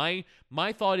 Again, my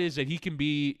thought is that he can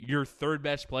be your third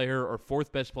best player or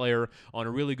fourth best player on a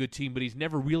really good team, but he's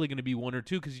never really going to be one or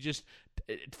two because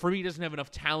for me, he doesn't have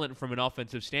enough talent from an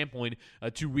offensive standpoint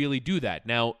to really do that.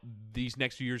 Now, these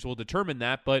next few years will determine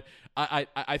that, but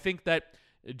I think that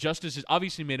Justice has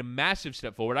obviously made a massive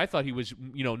step forward. I thought he was,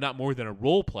 not more than a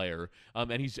role player,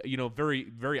 and he's, very,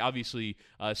 very obviously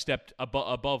stepped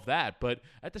above that. But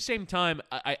at the same time,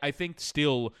 I think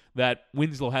still that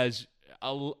Winslow has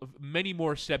many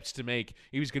more steps to make.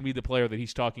 He was going to be the player that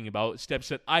he's talking about, steps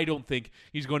that I don't think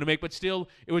he's going to make. But still,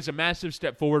 it was a massive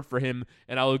step forward for him,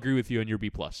 and I'll agree with you on your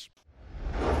B+.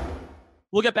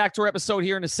 We'll get back to our episode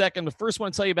here in a second, but first I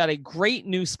want to tell you about a great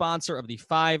new sponsor of the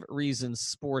 5 Reasons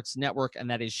Sports Network,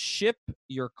 and that is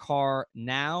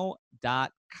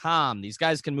ShipYourCarNow.com. These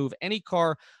guys can move any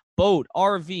car, boat,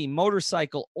 RV,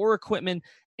 motorcycle, or equipment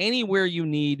anywhere you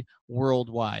need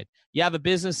worldwide. You have a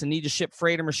business and need to ship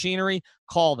freight or machinery?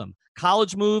 Call them.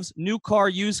 College moves, new car,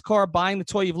 used car, buying the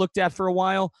toy you've looked at for a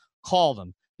while? Call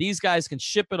them. These guys can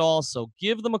ship it all, so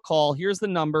give them a call. Here's the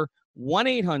number,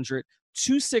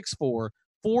 1-800-264-4644.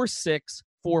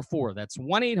 That's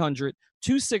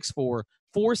 1-800-264-4644,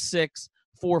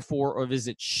 or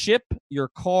visit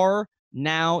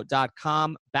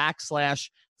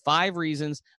shipyourcarnow.com/5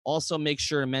 reasons. Also, make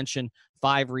sure to mention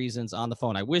 5 reasons on the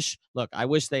phone. I wish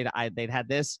they'd had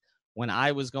this when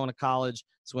I was going to college.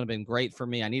 This would have been great for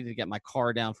me. I needed to get my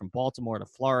car down from Baltimore to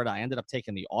Florida. I ended up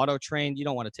taking the auto train. You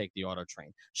don't want to take the auto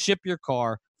train. Ship your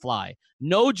car, fly.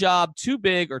 No job too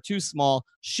big or too small.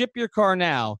 Ship Your Car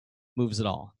Now moves it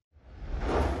all.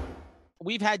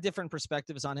 We've had different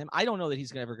perspectives on him. I don't know that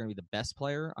he's ever going to be the best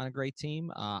player on a great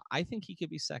team. I think he could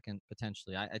be second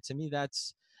potentially. To me,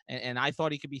 that's and I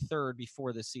thought he could be third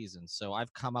before this season. So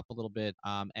I've come up a little bit.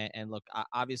 And look,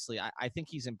 obviously, I think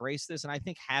he's embraced this, and I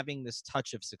think having this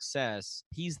touch of success,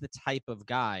 he's the type of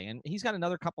guy, and he's got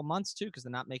another couple months too because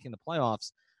they're not making the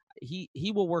playoffs.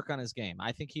 He will work on his game.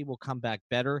 I think he will come back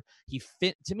better.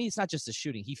 To me, it's not just the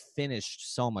shooting. He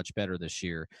finished so much better this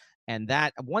year. And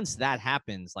that once that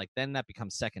happens, then that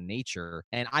becomes second nature.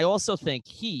 And I also think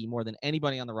he, more than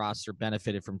anybody on the roster,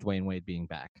 benefited from Dwayne Wade being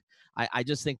back. I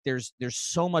just think there's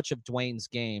so much of Dwayne's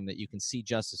game that you can see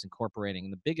Justice incorporating.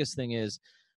 And the biggest thing is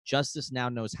Justice now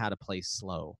knows how to play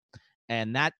slow.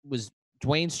 And that was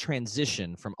Dwayne's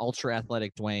transition from ultra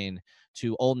athletic Dwayne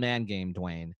to old man game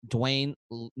Dwayne. Dwayne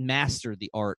mastered the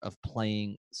art of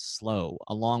playing slow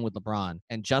along with LeBron.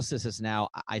 And Justice is now,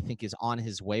 I think, is on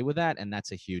his way with that. And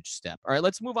that's a huge step. All right,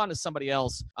 let's move on to somebody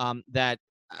else that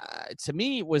to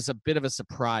me was a bit of a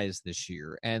surprise this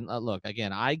year. And look,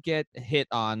 again, I get hit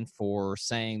on for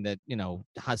saying that,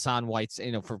 Hassan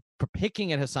Whiteside, for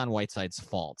picking at Hassan Whiteside's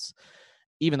faults,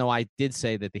 even though I did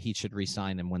say that the Heat should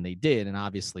re-sign him when they did. And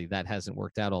obviously that hasn't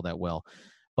worked out all that well.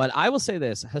 But I will say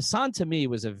this, Hassan to me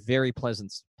was a very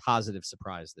pleasant, positive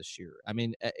surprise this year. I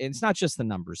mean, it's not just the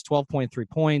numbers, 12.3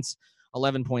 points,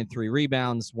 11.3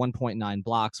 rebounds, 1.9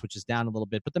 blocks, which is down a little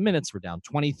bit, but the minutes were down,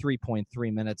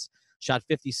 23.3 minutes, shot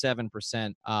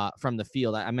 57% from the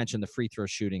field. I mentioned the free throw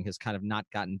shooting has kind of not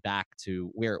gotten back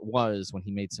to where it was when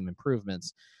he made some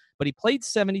improvements. But he played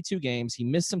 72 games. He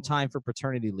missed some time for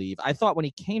paternity leave. I thought when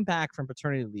he came back from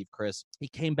paternity leave, Chris, he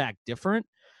came back different.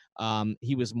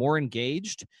 He was more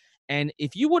engaged. And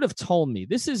if you would have told me,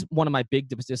 this is one of my big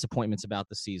disappointments about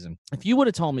the season. If you would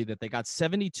have told me that they got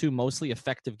 72 mostly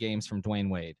effective games from Dwayne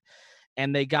Wade,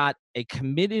 and they got a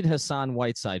committed Hassan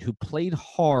Whiteside who played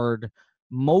hard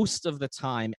most of the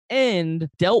time and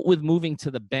dealt with moving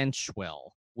to the bench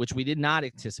well, which we did not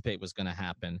anticipate was going to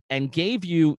happen, and gave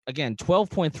you, again,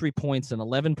 12.3 points and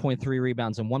 11.3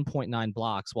 rebounds and 1.9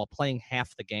 blocks while playing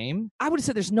half the game, I would have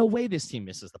said there's no way this team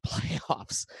misses the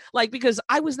playoffs. Because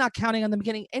I was not counting on them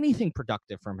getting anything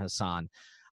productive from Hassan.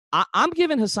 I'm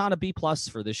giving Hassan a B+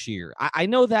 for this year. I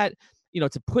know that,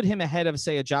 to put him ahead of,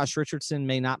 say, a Josh Richardson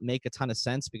may not make a ton of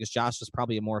sense because Josh is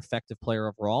probably a more effective player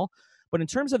overall. But in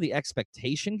terms of the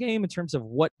expectation game, in terms of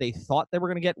what they thought they were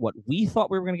going to get, what we thought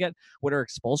we were going to get, what Eric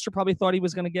Spoelstra probably thought he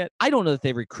was going to get, I don't know that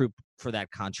they recruit for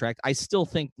that contract. I still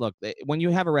think, look, when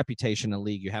you have a reputation in the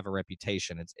league, you have a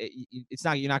reputation. It's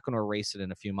not, you're not going to erase it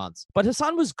in a few months. But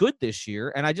Hassan was good this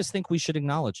year, and I just think we should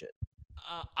acknowledge it.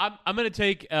 I'm going to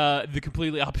take the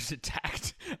completely opposite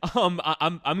tact.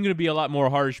 I'm going to be a lot more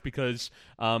harsh because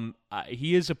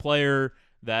he is a player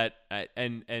that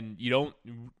and you don't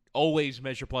always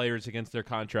measure players against their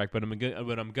contract, but I'm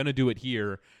going to do it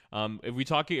here. If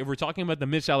we're talking about the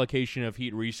misallocation of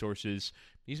Heat resources,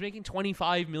 he's making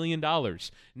 $25 million.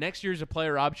 Next year's a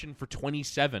player option for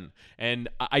 $27, and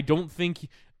I don't think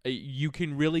you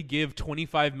can really give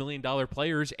 $25 million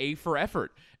players A for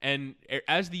effort. And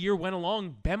as the year went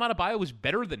along, Bam Adebayo was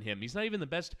better than him. He's not even the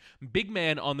best big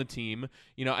man on the team,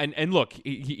 and look,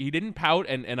 he didn't pout,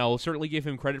 and I'll certainly give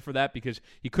him credit for that because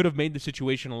he could have made the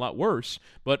situation a lot worse.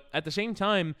 But at the same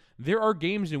time, there are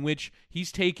games in which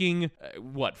he's taking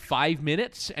 5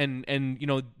 minutes and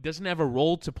doesn't have a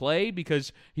role to play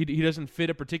because he doesn't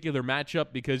fit a particular matchup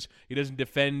because he doesn't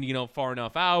defend far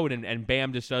enough out, and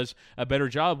Bam just does a better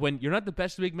job when you're not the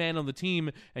best big man on the team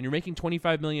and you're making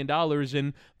 $25 million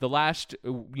in the last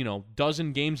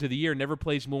dozen games of the year, never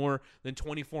plays more than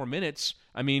 24 minutes.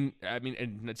 I mean,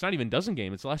 and it's not even dozen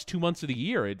game. It's the last 2 months of the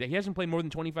year. He hasn't played more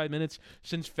than 25 minutes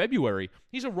since February.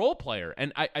 He's a role player,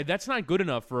 and that's not good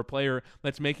enough for a player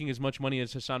that's making as much money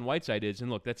as Hassan Whiteside is. And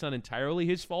look, that's not entirely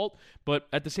his fault, but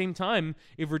at the same time,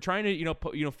 if we're trying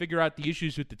to figure out the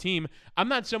issues with the team, I'm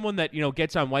not someone that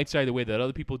gets on Whiteside the way that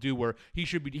other people do, where he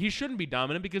shouldn't be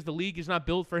dominant because the league is not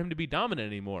built for him to be dominant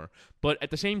anymore. But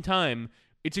at the same time,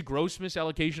 it's a gross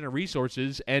misallocation of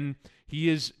resources, and he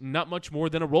is not much more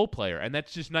than a role player, and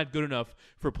that's just not good enough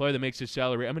for a player that makes his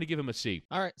salary. I'm going to give him a C.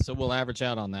 All right, so we'll average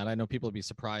out on that. I know people would be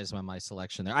surprised by my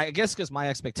selection there. I guess because my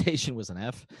expectation was an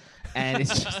F, and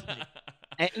it's just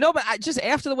no, but just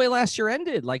after the way last year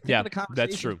ended, think of the conversation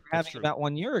that's true. we were having about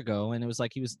 1 year ago, and it was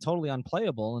like he was totally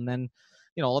unplayable, and then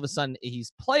all of a sudden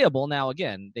he's playable. Now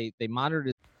again, they monitored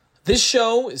it. This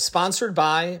show is sponsored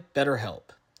by BetterHelp.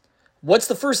 What's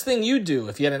the first thing you'd do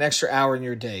if you had an extra hour in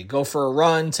your day? Go for a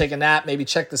run, take a nap, maybe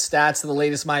check the stats of the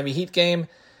latest Miami Heat game?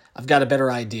 I've got a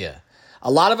better idea.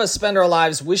 A lot of us spend our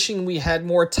lives wishing we had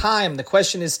more time. The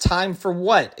question is, time for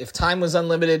what? If time was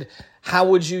unlimited, how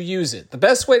would you use it? The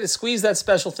best way to squeeze that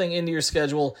special thing into your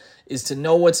schedule is to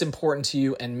know what's important to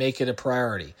you and make it a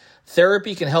priority.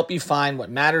 Therapy can help you find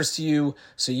what matters to you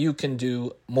so you can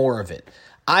do more of it.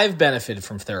 I've benefited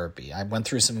from therapy. I went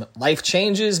through some life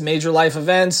changes, major life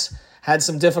events, had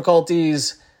some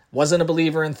difficulties, wasn't a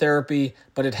believer in therapy,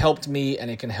 but it helped me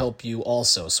and it can help you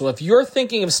also. So if you're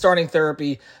thinking of starting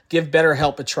therapy, give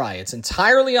BetterHelp a try. It's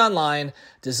entirely online,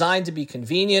 designed to be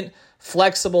convenient,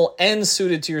 flexible, and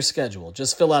suited to your schedule.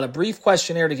 Just fill out a brief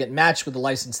questionnaire to get matched with a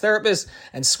licensed therapist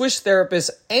and switch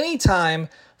therapists anytime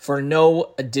for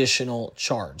no additional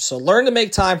charge. So learn to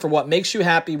make time for what makes you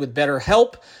happy with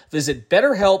BetterHelp. Visit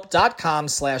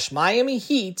BetterHelp.com/Miami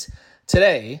Heat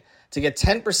today to get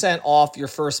 10% off your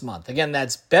first month. Again,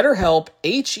 that's BetterHelp,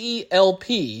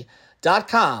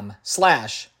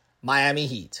 HELP.com/Miami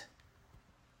Heat.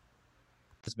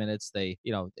 Minutes.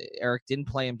 Eric didn't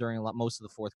play him during most of the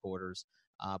fourth quarters,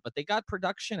 but they got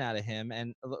production out of him,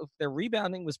 and their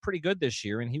rebounding was pretty good this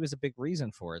year, and he was a big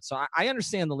reason for it. So I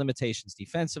understand the limitations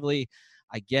defensively.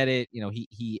 I get it.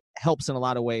 He helps in a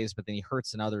lot of ways, but then he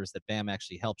hurts in others that Bam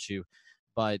actually helps you.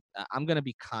 But I'm going to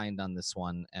be kind on this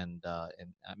one and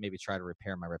maybe try to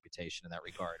repair my reputation in that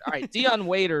regard. All right, Dion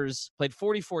Waiters played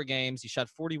 44 games. He shot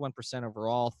 41%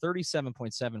 overall,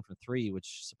 37.7 from three,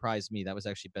 which surprised me. That was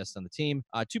actually best on the team.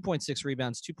 2.6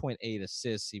 rebounds, 2.8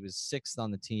 assists. He was sixth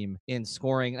on the team in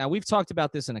scoring. Now, we've talked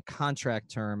about this in a contract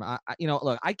term.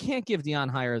 Look, I can't give Dion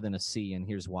higher than a C, and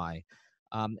here's why.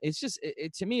 It's just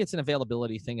to me, it's an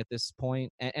availability thing at this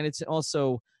point, and it's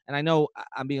also. And I know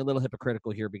I'm being a little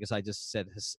hypocritical here because I just said,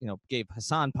 gave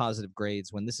Hassan positive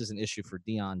grades when this is an issue for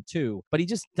Dion too, but he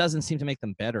just doesn't seem to make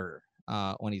them better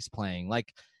when he's playing.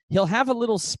 Like he'll have a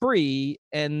little spree,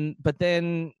 but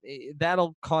then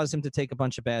that'll cause him to take a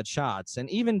bunch of bad shots. And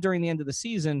even during the end of the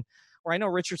season, where I know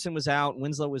Richardson was out,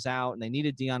 Winslow was out, and they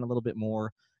needed Dion a little bit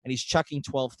more, and he's chucking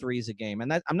 12 threes a game. And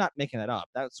that I'm not making that up.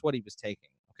 That's what he was taking.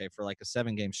 For like a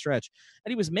 7-game stretch,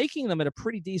 and he was making them at a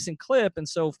pretty decent clip, and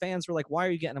so fans were like, why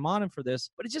are you getting him on him for this?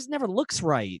 But it just never looks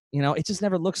right. It just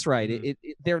never looks right.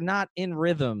 Mm-hmm. They're not in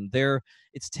rhythm.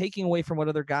 It's taking away from what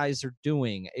other guys are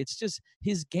doing. It's just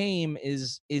his game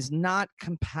is not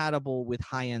compatible with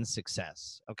high-end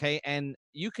success. Okay, and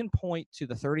you can point to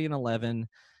the 30 and 11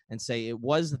 and say it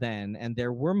was then, and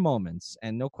there were moments,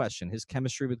 and no question, his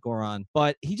chemistry with Goran,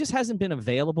 but he just hasn't been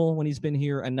available when he's been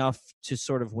here enough to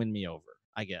sort of win me over,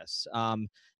 I guess.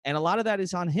 And a lot of that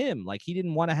is on him. Like, he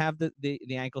didn't want to have the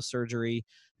ankle surgery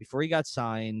before he got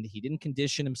signed. He didn't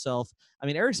condition himself. I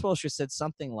mean, Eric Spoelstra said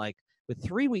something like, with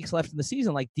 3 weeks left in the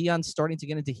season, like, Dion's starting to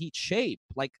get into heat shape.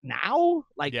 Like, now?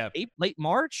 Like, late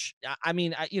March? I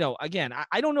mean, again,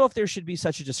 I don't know if there should be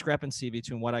such a discrepancy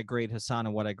between what I grade Hassan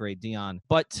and what I grade Dion.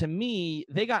 But to me,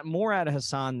 they got more out of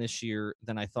Hassan this year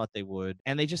than I thought they would.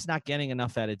 And they're just not getting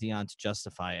enough out of Dion to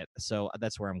justify it. So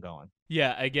that's where I'm going.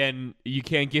 Yeah, again, you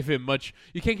can't give him much.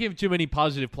 You can't give him too many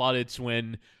positive plaudits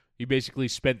when he basically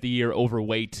spent the year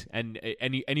overweight, and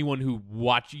anyone who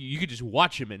you could just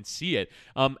watch him and see it.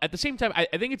 At the same time,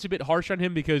 I think it's a bit harsh on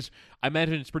him because I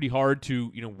imagine it's pretty hard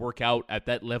to work out at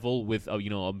that level with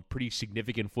a pretty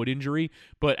significant foot injury.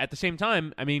 But at the same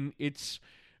time, I mean, it's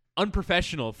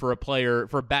unprofessional for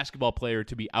a basketball player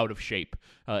to be out of shape.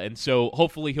 And so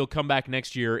hopefully he'll come back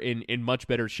next year in much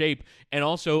better shape. And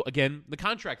also, again, the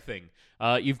contract thing.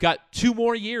 You've got 2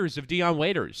 more years of Dion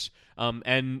Waiters.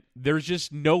 And there's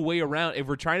just no way around. If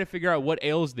we're trying to figure out what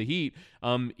ails the Heat,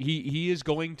 he is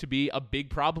going to be a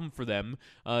big problem for them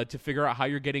to figure out how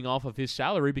you're getting off of his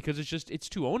salary, because it's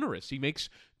too onerous. He makes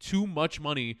too much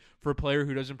money for a player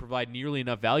who doesn't provide nearly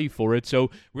enough value for it. So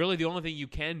really the only thing you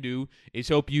can do is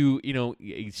hope you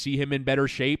see him in better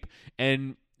shape,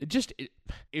 and just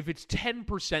if it's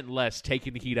 10% less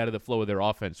taking the Heat out of the flow of their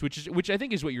offense, which I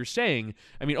think is what you're saying.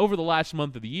 I mean, over the last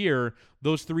month of the year,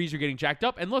 those threes are getting jacked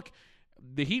up, and look,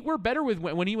 the Heat were better with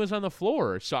when he was on the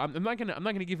floor. So I'm not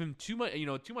gonna give him too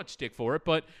much stick for it.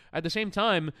 But at the same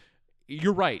time,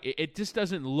 you're right. It just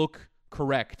doesn't look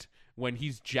correct when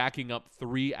he's jacking up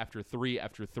 3 after 3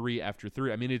 after 3 after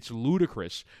 3. I mean, it's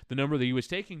ludicrous, the number that he was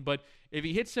taking. But if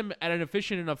he hits them at an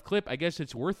efficient enough clip, I guess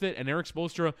it's worth it. And Eric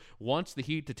Spoelstra wants the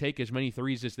Heat to take as many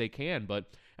threes as they can. But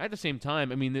at the same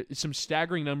time, I mean, there's some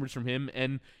staggering numbers from him,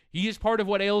 and he is part of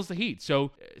what ails the Heat.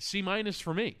 So C-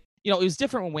 for me. It was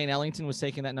different when Wayne Ellington was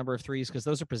taking that number of threes because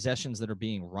those are possessions that are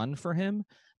being run for him.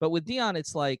 But with Dion,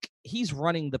 it's like he's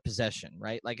running the possession,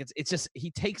 right? Like it's just he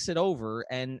takes it over,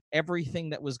 and everything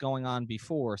that was going on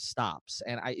before stops.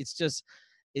 And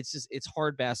it's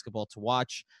hard basketball to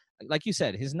watch. Like you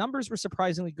said, his numbers were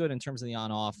surprisingly good in terms of the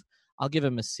on-off. I'll give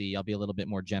him a C. I'll be a little bit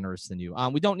more generous than you.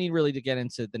 We don't need really to get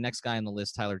into the next guy on the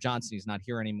list, Tyler Johnson. He's not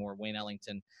here anymore. Wayne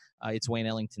Ellington. It's Wayne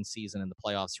Ellington season in the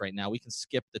playoffs right now. We can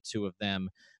skip the 2 of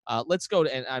them. Let's go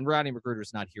to, and Rodney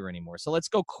McGruder's not here anymore. So let's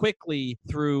go quickly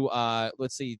through,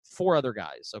 4 other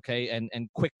guys, okay, and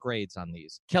quick grades on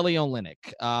these. Kelly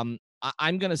Olynyk. I'm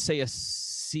going to say a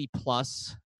C+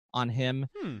 on him.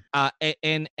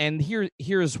 And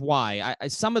here's why.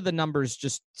 Some of the numbers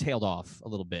just tailed off a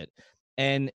little bit.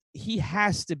 And he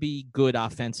has to be good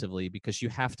offensively because you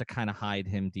have to kind of hide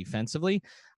him defensively.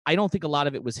 I don't think a lot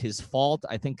of it was his fault.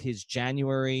 I think his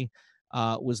January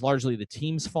was largely the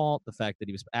team's fault. The fact that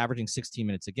he was averaging 16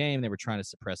 minutes a game, they were trying to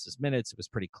suppress his minutes. It was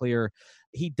pretty clear.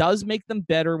 He does make them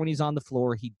better when he's on the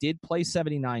floor. He did play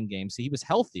 79 games, so he was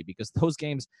healthy because those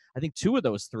games, I think 2 of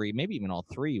those 3, maybe even all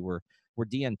 3 were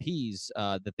DNPs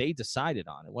that they decided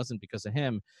on. It wasn't because of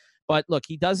him. But look,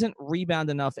 he doesn't rebound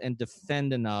enough and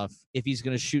defend enough if he's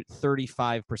going to shoot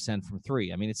 35% from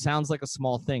 3. I mean, it sounds like a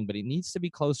small thing, but he needs to be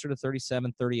closer to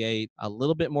 37, 38, a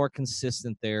little bit more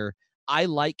consistent there. I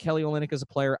like Kelly Olynyk as a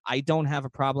player. I don't have a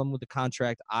problem with the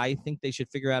contract. I think they should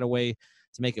figure out a way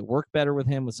to make it work better with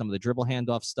him with some of the dribble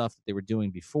handoff stuff that they were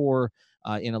doing before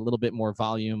in a little bit more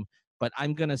volume. But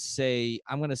I'm gonna say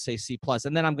C+,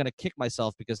 and then I'm gonna kick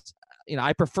myself because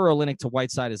I prefer Olynyk to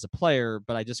Whiteside as a player,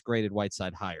 but I just graded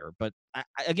Whiteside higher. But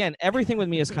again, everything with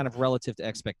me is kind of relative to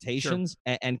expectations.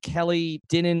 Sure. And Kelly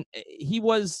didn't. He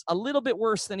was a little bit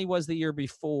worse than he was the year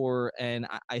before, and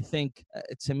I think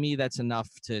to me that's enough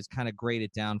to kind of grade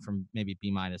it down from maybe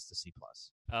B- to C+.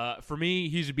 For me,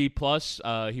 he's a B+.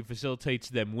 He facilitates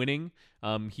them winning.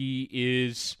 He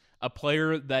is a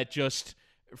player that just,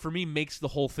 for me, makes the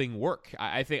whole thing work.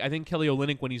 I think Kelly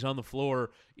Olynyk, when he's on the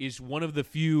floor, is one of the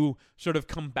few sort of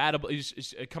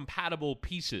compatible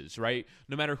pieces, right?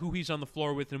 No matter who he's on the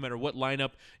floor with, no matter what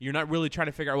lineup, you're not really trying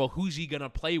to figure out, well, who's he going to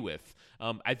play with?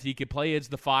 I think he could play as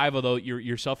the 5, although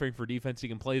you're suffering for defense. He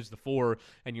can play as the 4,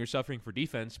 and you're suffering for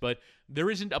defense. But there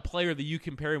isn't a player that you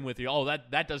compare him with.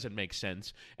 That doesn't make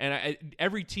sense. And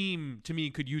every team, to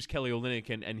me, could use Kelly Olynyk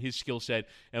and his skill set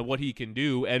and what he can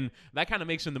do, and that kind of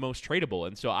makes him the most tradable.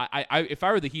 And so if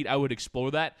I were the Heat, I would explore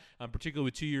that, particularly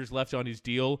with 2 years left on his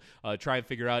deal. Try and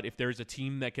figure out if there's a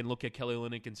team that can look at Kelly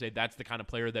Olynyk and say that's the kind of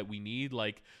player that we need.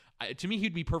 Like, to me,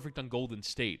 he'd be perfect on Golden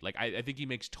State. Like, I think he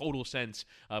makes total sense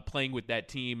playing with that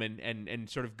team and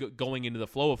sort of going into the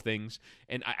flow of things.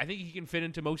 And I think he can fit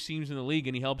into most teams in the league,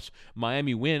 and he helps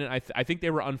Miami win. And I think they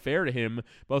were unfair to him,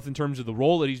 both in terms of the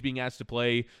role that he's being asked to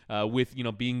play with,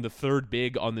 being the third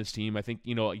big on this team. I think,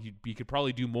 he could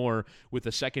probably do more with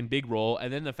a second big role.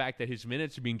 And then the fact that his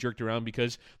minutes are being jerked around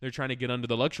because they're trying to get under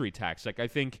the luxury tax. Like, I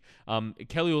think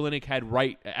Kelly Olynyk had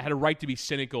a right to be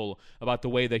cynical about the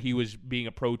way that he was being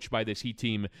approached by this Heat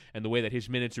team and the way that his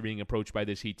minutes are being approached by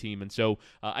this Heat team. And so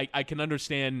I can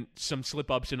understand some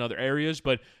slip-ups in other areas,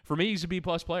 but for me, he's a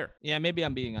B-plus player. Yeah, maybe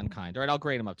I'm being unkind. All right, I'll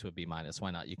grade him up to a B-.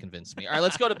 Why not? You convinced me. All right,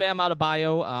 let's go to Bam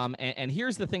Adebayo. And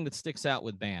here's the thing that sticks out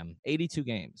with Bam. 82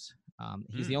 games.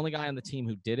 He's the only guy on the team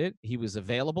who did it. He was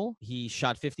available. He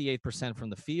shot 58%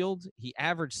 from the field. He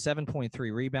averaged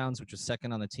 7.3 rebounds, which was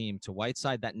second on the team to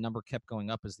Whiteside. That number kept going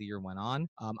up as the year went on.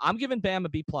 I'm giving Bam a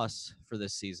B+ for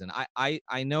this season.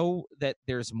 I know that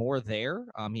there's more there.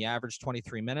 He averaged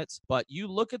 23 minutes, but you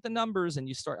look at the numbers and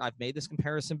I've made this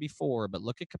comparison before, but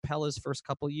look at Capella's first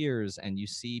couple years and you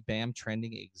see Bam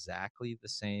trending exactly the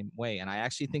same way. And I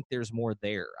actually think there's more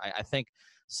there. I think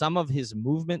some of his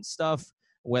movement stuff,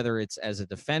 whether it's as a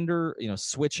defender,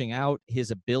 switching out, his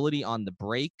ability on the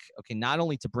break, okay, not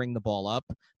only to bring the ball up,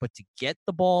 but to get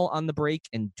the ball on the break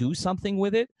and do something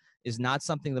with it is not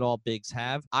something that all bigs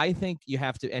have. I think you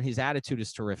have to, and his attitude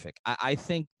is terrific. I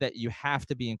think that you have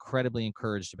to be incredibly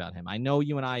encouraged about him. I know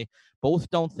you and I both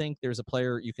don't think there's a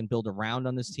player you can build around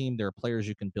on this team. There are players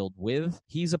you can build with.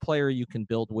 He's a player you can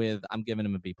build with. I'm giving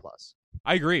him a B+.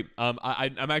 I agree. I'm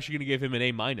actually going to give him an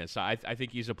A-. I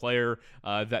think he's a player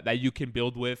that you can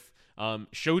build with.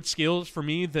 Showed skills for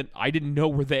me that I didn't know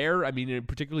were there. I mean,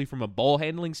 particularly from a ball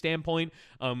handling standpoint,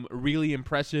 really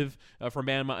impressive from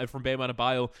Bam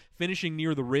Adebayo, finishing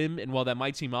near the rim. And while that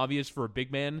might seem obvious for a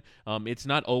big man, it's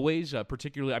not always.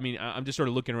 Particularly, I mean, I'm just sort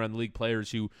of looking around the league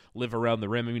players who live around the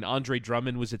rim. I mean, Andre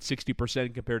Drummond was at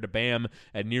 60% compared to Bam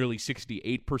at nearly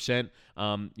 68%.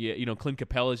 Clint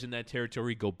Capella's in that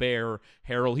territory. Gobert,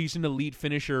 Harrell, he's an elite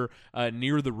finisher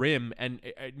near the rim, and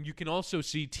you can also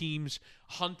see teams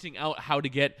hunting out how to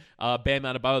get Bam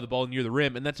Adebayo the ball near the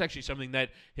rim, and that's actually something that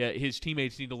his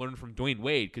teammates need to learn from Dwayne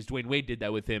Wade, because Dwayne Wade did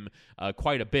that with him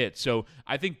quite a bit. So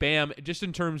I think Bam, just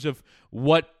in terms of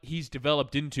what he's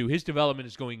developed into, his development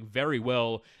is going very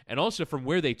well, and also from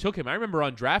where they took him. I remember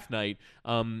on draft night,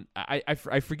 I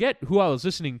forget who I was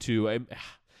listening to.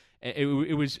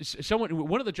 It was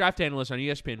one of the draft analysts on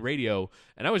ESPN Radio,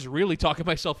 and I was really talking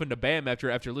myself into Bam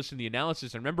after listening to the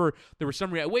analysis. I remember there was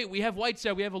some wait, we have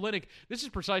Whiteside, we have Olynyk. This is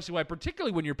precisely why,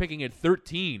 particularly when you're picking at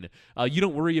 13, you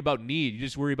don't worry about need, you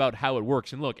just worry about how it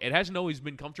works. And look, it hasn't always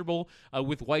been comfortable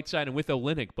with Whiteside and with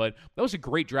Olynyk, but that was a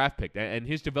great draft pick, and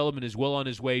his development is well on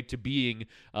his way to being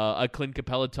a Clint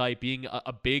Capella type, being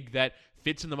a big that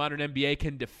fits in the modern NBA,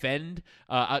 can defend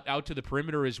out to the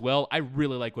perimeter as well. I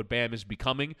really like what Bam is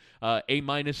becoming. A-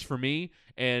 for me.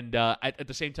 And at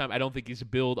the same time, I don't think he's a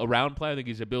build around player. I think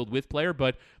he's a build with player,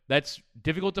 but that's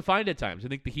difficult to find at times. I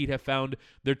think the Heat have found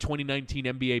their 2019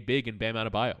 NBA big in Bam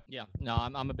Adebayo. Yeah, no,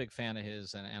 I'm a big fan of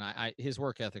his, and his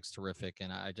work ethic's terrific,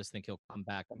 and I just think he'll come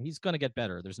back. He's going to get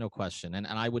better. There's no question, and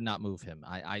I would not move him.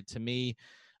 To me,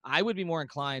 I would be more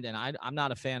inclined, and I'm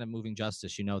not a fan of moving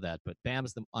Justice, you know that, but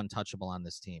Bam's the untouchable on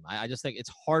this team. I just think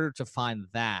it's harder to find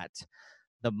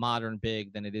the modern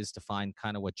big, than it is to find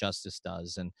kind of what Justice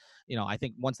does. And, I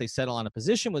think once they settle on a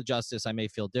position with Justice, I may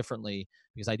feel differently,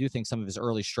 because I do think some of his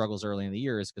early struggles early in the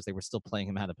year is because they were still playing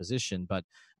him out of position. But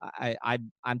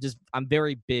I'm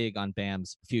very big on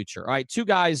Bam's future. All right, two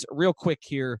guys real quick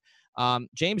here.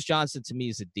 James Johnson to me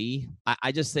is a D.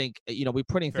 I just think, we're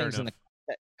putting things in the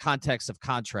context of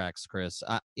contracts, Chris.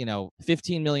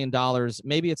 $15 million.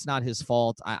 Maybe it's not his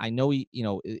fault. I know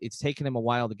it's taken him a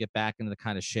while to get back into the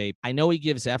kind of shape. I know he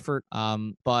gives effort,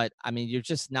 but I mean, you're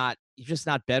just not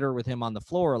better with him on the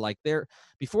floor. Like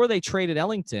before they traded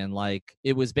Ellington, like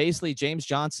it was basically James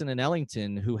Johnson and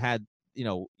Ellington who had,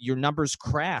 your numbers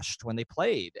crashed when they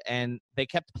played, and they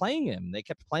kept playing him. They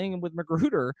kept playing him with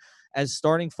Magruder as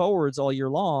starting forwards all year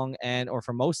long, or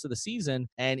for most of the season,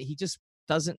 and he just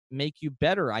doesn't make you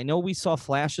better. I know we saw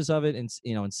flashes of it in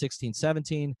 16,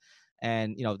 17,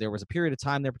 and there was a period of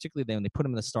time there, particularly when they put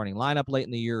him in the starting lineup late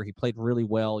in the year. He played really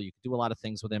well. You could do a lot of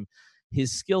things with him.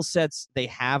 His skill sets they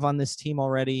have on this team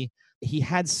already. He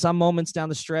had some moments down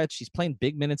the stretch. He's playing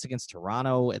big minutes against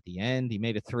Toronto at the end. He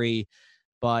made a 3,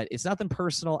 but it's nothing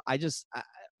personal.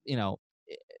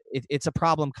 it's a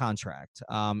problem contract.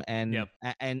 And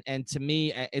to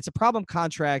me, it's a problem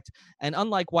contract. And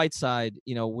unlike Whiteside,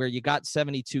 where you got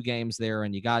 72 games there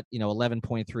and you got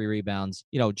 11.3 rebounds,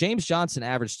 James Johnson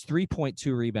averaged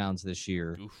 3.2 rebounds this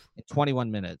year in 21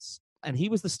 minutes. And he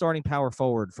was the starting power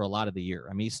forward for a lot of the year.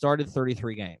 I mean, he started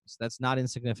 33 games. That's not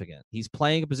insignificant. He's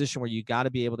playing a position where you got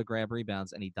to be able to grab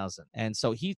rebounds, and he doesn't. And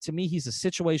so to me, he's a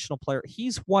situational player.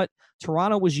 He's what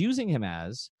Toronto was using him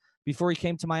as before he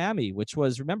came to Miami, which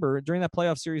was, remember, during that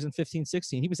playoff series in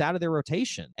 15-16, he was out of their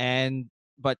rotation.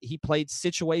 But he played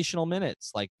situational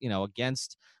minutes, like,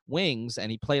 against wings,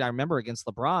 and he played, I remember, against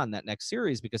LeBron that next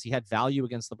series because he had value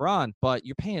against LeBron. But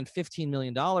you're paying $15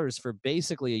 million for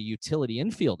basically a utility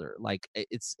infielder. Like,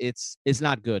 it's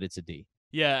not good. It's a D.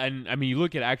 Yeah, and I mean, you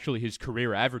look at actually his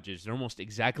career averages; they're almost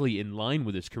exactly in line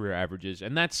with his career averages,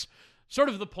 and that's sort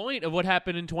of the point of what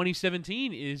happened in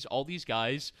 2017. Is all these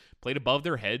guys played above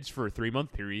their heads for a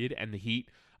 3-month period, and the Heat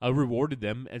rewarded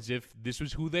them as if this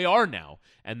was who they are now,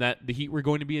 and that the Heat were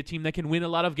going to be a team that can win a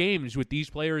lot of games with these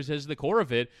players as the core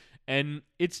of it. And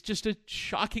it's just a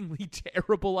shockingly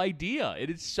terrible idea.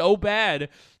 It is so bad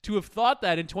to have thought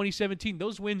that in 2017.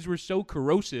 Those wins were so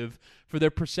corrosive for their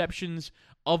perceptions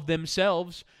of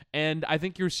themselves, and I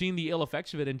think you're seeing the ill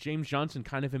effects of it, and James Johnson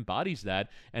kind of embodies that.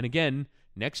 And again,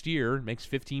 next year makes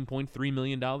 $15.3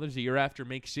 million. The year after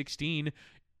makes 16.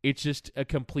 It's just a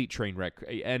complete train wreck.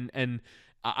 And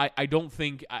I don't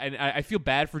think, and I feel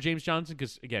bad for James Johnson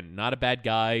because, again, not a bad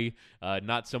guy,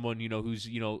 not someone, who's,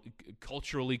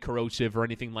 culturally corrosive or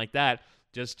anything like that.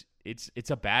 Just it's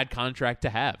a bad contract to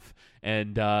have.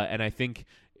 And I think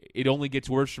it only gets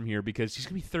worse from here because he's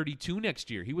going to be 32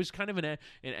 next year. He was kind of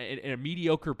a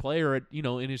mediocre player at,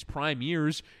 in his prime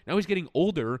years. Now he's getting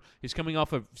older. He's coming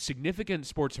off a significant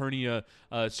sports hernia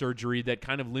surgery that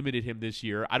kind of limited him this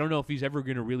year. I don't know if he's ever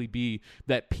going to really be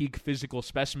that peak physical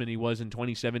specimen he was in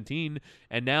 2017.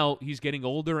 And now he's getting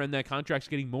older and that contract's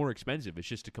getting more expensive. It's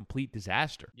just a complete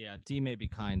disaster. Yeah, D may be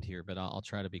kind here, but I'll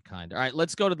try to be kind. All right,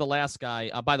 let's go to the last guy.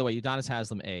 By the way, Udonis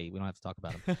Haslem, A. We don't have to talk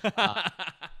about him.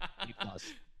 B+.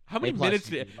 How many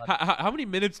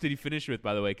minutes did he finish with,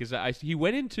 by the way? Because he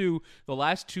went into the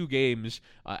last 2 games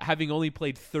having only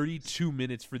played 32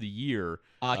 minutes for the year.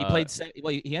 He played.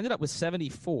 He ended up with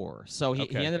 74. So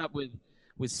he ended up with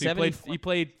 70. He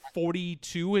played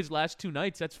 42 his last 2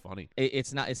 nights. That's funny.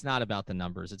 It's not about the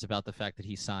numbers. It's about the fact that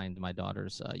he signed my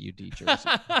daughter's UD jersey.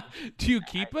 Do you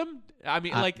keep him? I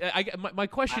mean, my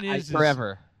question is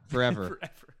forever. Forever.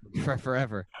 He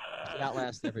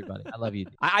outlasts everybody. I love you.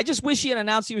 I just wish he had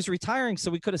announced he was retiring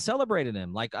so we could have celebrated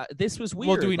him. Like, this was weird.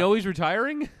 Well, do we know he's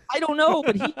retiring? I don't know,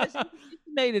 but he has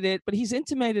intimated it. But he's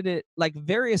intimated it like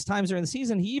various times during the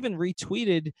season. He even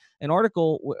retweeted an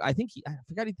article. I think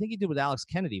he did with Alex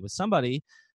Kennedy, with somebody,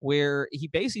 where he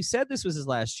basically said this was his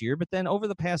last year, but then over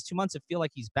the past 2 months, I feel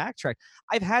like he's backtracked.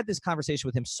 I've had this conversation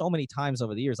with him so many times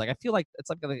over the years. Like, I feel like it's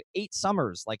like 8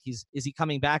 summers. Like, is he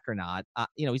coming back or not?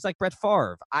 He's like Brett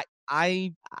Favre.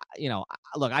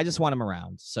 Look, I just want him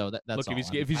around. So that's look, all.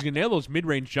 If he's gonna nail those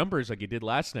mid-range jumpers like he did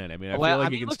last night, I mean, I feel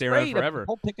like he can stay around forever.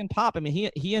 Whole pick and pop. I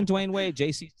mean, he and Dwayne Wade,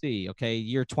 JCC. Okay,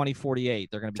 year 2048,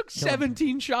 they're gonna be took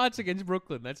 17 shots against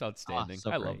Brooklyn. That's outstanding.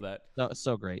 So I great. love that.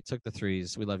 So great. Took the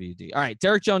threes. We love you, D. All right,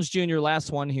 Derrick Jones Jr.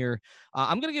 Last one here.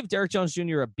 I'm gonna give Derrick Jones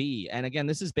Jr. a B. And again,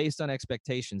 this is based on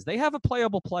expectations. They have a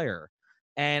playable player.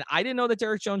 And I didn't know that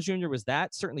Derrick Jones Jr. was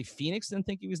that. Certainly Phoenix didn't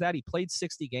think he was that. He played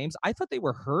 60 games. I thought they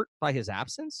were hurt by his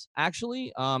absence,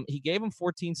 actually. He gave him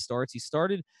 14 starts. He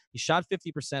shot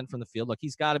 50% from the field. Look,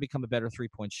 he's got to become a better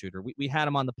three-point shooter. We had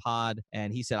him on the pod,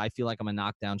 and he said, I feel like I'm a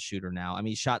knockdown shooter now. I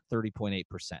mean, he shot 30.8%.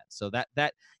 So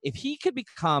that if he could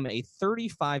become a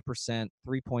 35%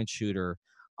 three-point shooter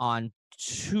on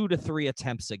 2 to 3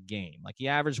 attempts a game, like he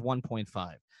averaged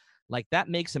 1.5, like that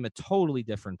makes him a totally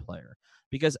different player.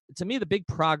 Because to me, the big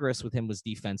progress with him was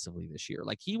defensively this year.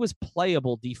 Like, he was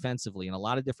playable defensively in a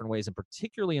lot of different ways, and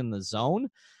particularly in the zone.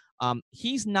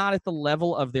 He's not at the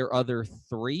level of their other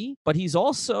 3, but he's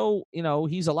also,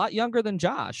 he's a lot younger than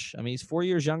Josh. I mean, he's 4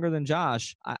 years younger than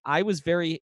Josh. I was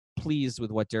very pleased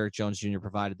with what Derrick Jones Jr.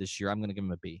 provided this year. I'm going to give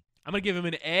him a B. I'm going to give him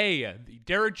an A.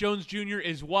 Derrick Jones Jr.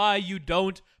 is why you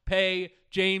don't pay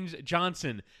James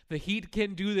Johnson. The Heat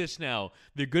can do this now.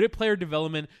 They're good at player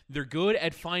development. They're good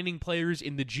at finding players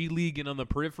in the G League and on the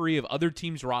periphery of other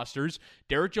teams' rosters.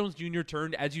 Derrick Jones Jr.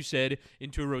 turned, as you said,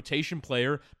 into a rotation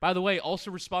player. By the way, also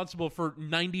responsible for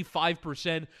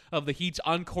 95% of the Heat's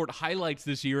on-court highlights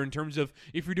this year in terms of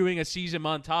if you're doing a season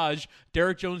montage,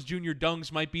 Derrick Jones Jr.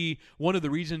 dunks might be one of the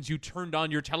reasons you turned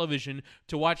on your television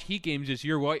to watch Heat games this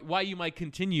year, why you might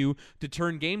continue to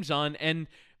turn games on. And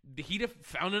the Heat have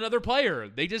found another player.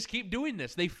 They just keep doing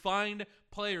this. They find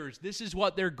players. This is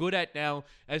what they're good at now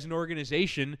as an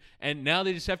organization, and now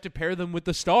they just have to pair them with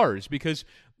the stars because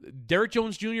Derrick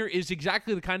Jones Jr. is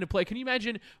exactly the kind of play. Can you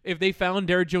imagine if they found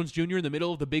Derrick Jones Jr. in the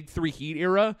middle of the Big Three Heat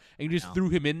era and you just threw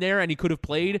him in there and he could have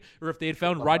played, or if they had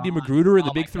found Rodney Magruder in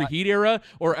the Big Three Heat era,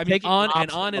 or I mean, on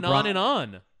and on and on and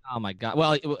on. Oh my God!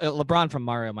 Well, LeBron from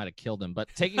Mario might have killed him, but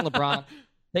taking LeBron.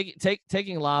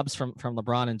 Taking lobs from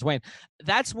LeBron and Dwayne.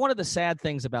 That's one of the sad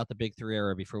things about the Big Three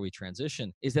era before we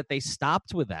transition is that they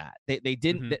stopped with that. They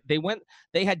didn't.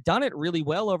 They had done it really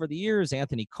well over the years.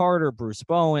 Anthony Carter, Bruce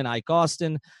Bowen, Ike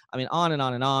Austin. I mean, on and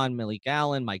on and on. Malik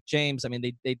Allen, Mike James. I mean,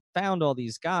 they found all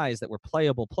these guys that were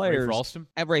playable players.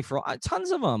 Ray Fralston.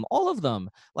 Tons of them, all of them.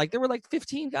 Like there were like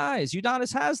 15 guys.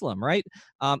 Udonis Haslem, right?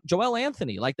 Joel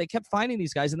Anthony. Like they kept finding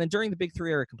these guys, and then during the Big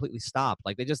Three era, it completely stopped.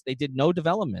 Like they did no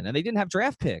development, and they didn't have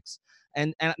draft picks.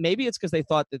 And maybe it's because they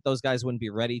thought that those guys wouldn't be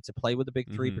ready to play with the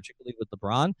Big Three, particularly with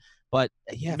LeBron. But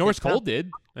yeah, Norris Cole did.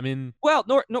 I mean, well,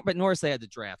 but Norris they had to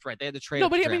draft, right? They had to trade. No,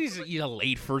 but I mean, he's a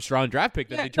late first-round draft pick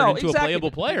that they turned into a playable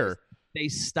player. They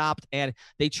stopped and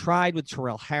they tried with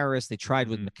Terrell Harris. They tried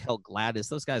with Mikal Gladys.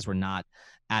 Those guys were not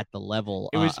at the level.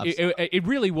 It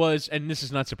really was, and this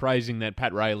is not surprising that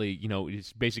Pat Riley,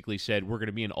 basically said we're going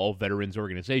to be an all veterans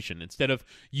organization instead of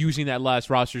using that last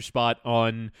roster spot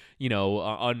on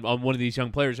one of these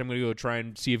young players. I'm going to go try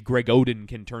and see if Greg Oden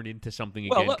can turn into something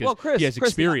again because he has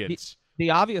experience.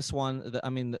 The obvious one,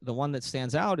 the one that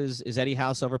stands out is Eddie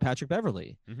House over Patrick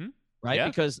Beverley. Right? Yeah.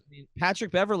 Because Patrick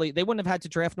Beverley, they wouldn't have had to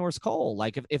draft Norris Cole.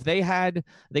 Like if they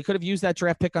could have used that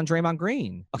draft pick on Draymond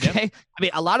Green. Okay. Yep. I mean,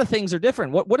 a lot of things are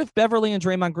different. What if Beverley and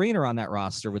Draymond Green are on that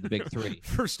roster with the Big Three?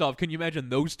 First off, can you imagine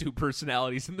those two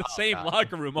personalities in the same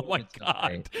locker room? Oh my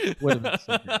God. Would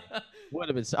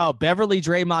have been so Beverly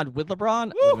Draymond with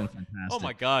LeBron would have been fantastic. Oh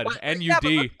my God.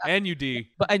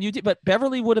 But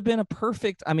Beverly would have been a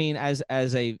perfect, I mean, as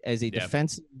a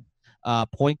defensive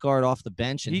point guard off the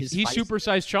bench, and he's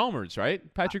supersized Chalmers, right?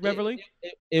 Patrick Beverly.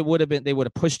 It would have been. They would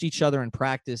have pushed each other in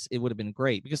practice. It would have been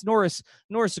great because Norris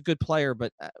a good player,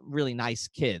 but a really nice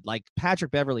kid. Like Patrick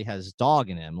Beverly has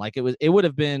dog in him. Like it would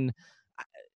have been,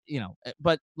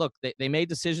 But look, they made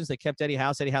decisions. They kept Eddie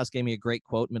House. Eddie House gave me a great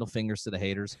quote: "Middle fingers to the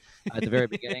haters" at the very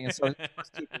beginning, and so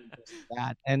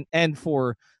that and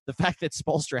for the fact that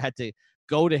Spoelstra had to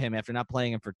go to him after not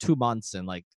playing him for 2 months and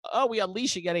like, oh, we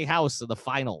unleash Eddie House to the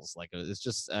finals. Like it's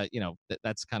just,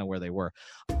 that's kind of where they were.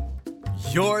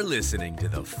 You're listening to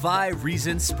the 5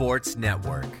 Reasons Sports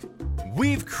Network.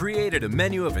 We've created a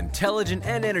menu of intelligent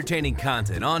and entertaining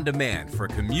content on demand for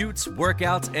commutes,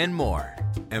 workouts, and more.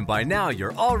 And by now,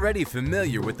 you're already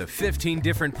familiar with the 15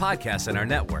 different podcasts in our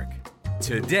network.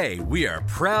 Today, we are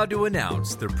proud to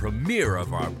announce the premiere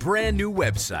of our brand new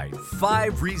website,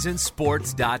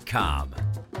 5reasonsports.com.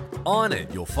 On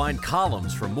it, you'll find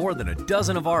columns from more than a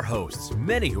dozen of our hosts,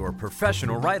 many who are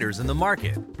professional writers in the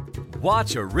market.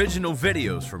 Watch original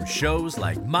videos from shows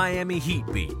like Miami Heat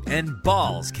Beat and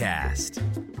Balls Cast.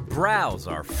 Browse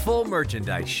our full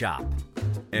merchandise shop.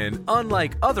 And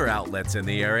unlike other outlets in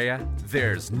the area,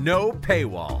 there's no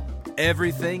paywall.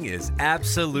 Everything is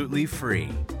absolutely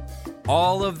free.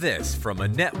 All of this from a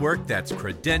network that's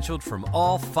credentialed from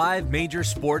all 5 major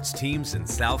sports teams in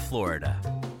South Florida.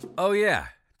 Oh yeah,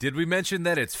 did we mention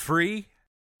that it's free?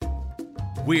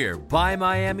 We're by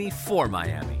Miami for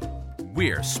Miami.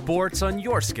 We're sports on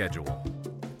your schedule.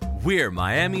 We're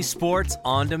Miami Sports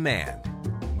on Demand.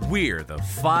 We're the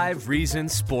 5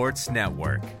 Reasons Sports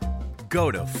Network.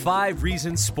 Go to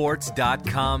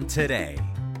 5reasonsports.com today.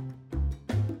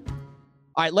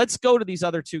 All right, let's go to these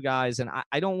other two guys, and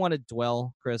I don't want to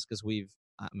dwell, Chris, because we've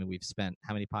spent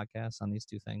how many podcasts on these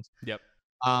two things? Yep.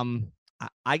 I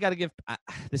got to give.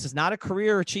 This is not a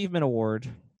career achievement award.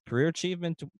 Career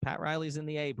achievement, Pat Riley's in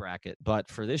the A bracket, but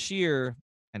for this year,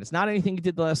 and it's not anything he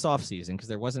did the last offseason because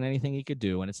there wasn't anything he could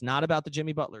do, and it's not about the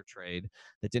Jimmy Butler trade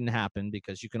that didn't happen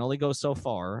because you can only go so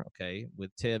far, okay,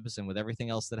 with Tibbs and with everything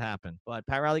else that happened. But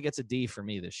Pat Riley gets a D for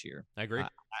me this year. I agree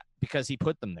because he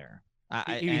put them there.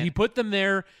 He put them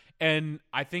there, and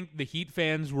I think the Heat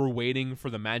fans were waiting for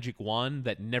the magic wand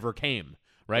that never came,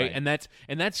 right? And that's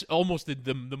almost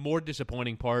the more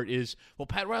disappointing part is, well,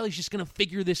 Pat Riley's just going to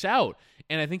figure this out.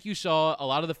 And I think you saw a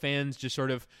lot of the fans just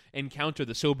sort of encounter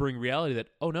the sobering reality that,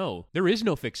 oh no, there is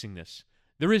no fixing this.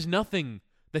 There is nothing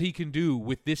that he can do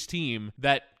with this team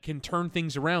that can turn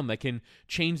things around, that can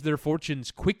change their fortunes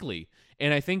quickly.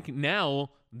 And I think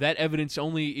now that evidence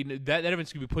that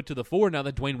evidence can be put to the fore now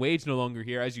that Dwayne Wade's no longer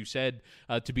here, as you said,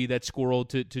 to be that squirrel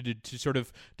to sort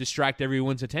of distract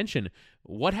everyone's attention.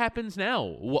 What happens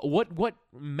now? What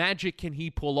magic can he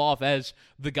pull off as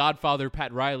the Godfather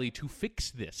Pat Riley to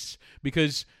fix this?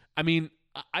 Because I mean,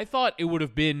 I thought it would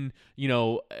have been,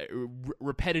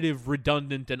 repetitive,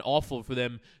 redundant, and awful for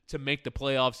them to make the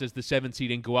playoffs as the 7th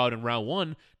seed and go out in round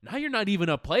 1. Now you're not even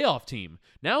a playoff team.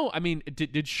 Now, I mean,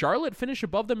 did Charlotte finish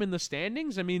above them in the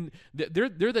standings? I mean, they're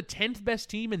the 10th best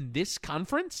team in this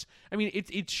conference. I mean,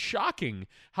 it's shocking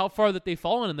how far that they've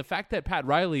fallen, and the fact that Pat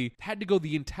Riley had to go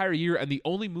the entire year, and the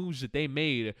only moves that they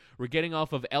made were getting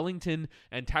off of Ellington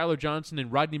and Tyler Johnson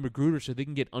and Rodney Magruder so they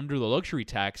can get under the luxury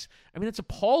tax. I mean, it's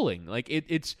appalling. Like,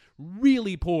 it's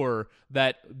really poor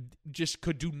that just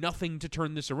could do nothing to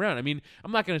turn this around. I mean,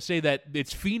 I'm not going to say that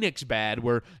it's Phoenix bad,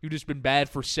 where you've just been bad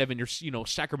for 7 years,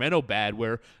 Sacramento bad,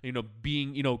 where,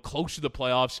 being, close to the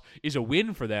playoffs is a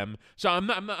win for them. So I'm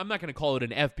not going to call it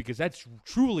an F, because that's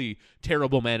truly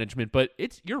terrible management, but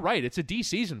you're right. It's a D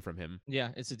season from him. Yeah,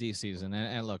 it's a D season.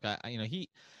 And look,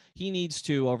 he needs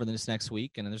to, over this next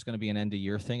week, and there's going to be an end of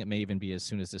year thing. It may even be as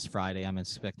soon as this Friday. I'm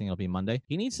expecting it'll be Monday.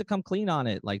 He needs to come clean on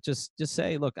it. Like, just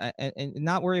say, look, and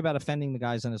not worry about offending the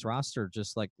guys on his roster.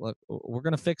 Just like, look, we're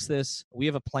going to fix this. We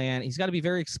have a plan. He's got to be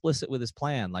very explicit with his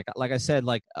plan. Like I said,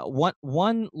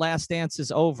 one last dance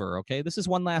is over. Okay. This is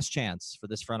one last chance for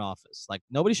this front office. Like,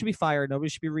 nobody should be fired. Nobody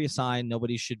should be reassigned.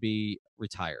 Nobody should be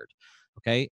retired.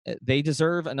 Okay. They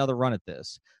deserve another run at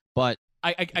this, but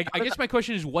I guess my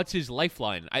question is, what's his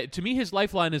lifeline? To me, his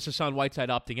lifeline is Hassan Whiteside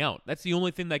opting out. That's the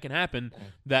only thing that can happen.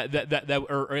 And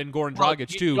Goran Dragic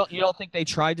too. You don't think they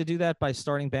tried to do that by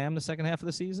starting Bam the second half of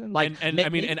the season? Like,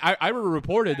 I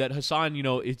reported that Hassan,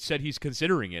 it said he's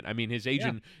considering it. I mean, his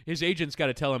agent's got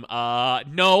to tell him,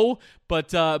 no.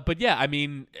 But yeah, I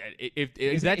mean,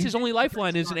 if that's his only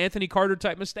lifeline, is an Anthony Carter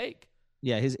type mistake.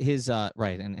 Yeah, his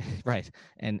right,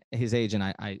 and his agent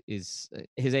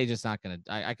his agent's not gonna.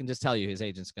 I can just tell you, his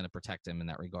agent's gonna protect him in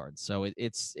that regard. So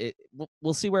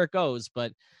we'll see where it goes,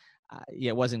 but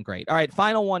it wasn't great. All right,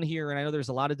 final one here, and I know there's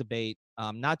a lot of debate,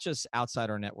 not just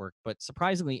outside our network, but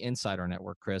surprisingly inside our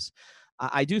network, Chris.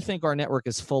 I do think our network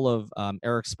is full of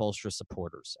Erik Spoelstra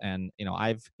supporters, and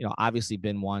I've obviously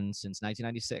been one since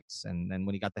 1996, and then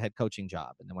when he got the head coaching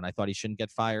job, and then when I thought he shouldn't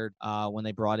get fired when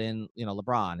they brought in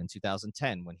LeBron in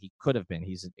 2010 when he could have been.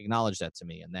 He's acknowledged that to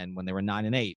me, and then when they were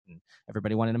 9-8 and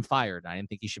everybody wanted him fired, I didn't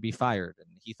think he should be fired, and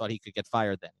he thought he could get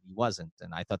fired then. He wasn't,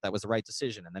 and I thought that was the right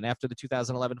decision. And then after the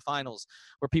 2011 finals,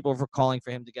 where people were calling for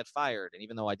him to get fired, and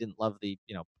even though I didn't love the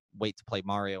wait to play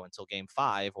Mario until game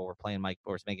 5, or we're playing Mike,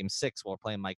 or make him 6 while we're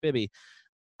playing Mike Bibby.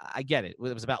 I get it.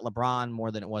 It was about LeBron more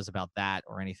than it was about that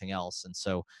or anything else. And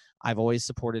so I've always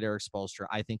supported Erik Spoelstra.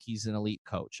 I think he's an elite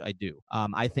coach. I do.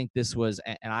 I think this was,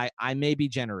 and I may be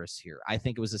generous here, I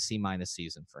think it was a C-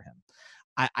 season for him.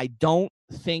 I don't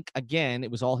think, again,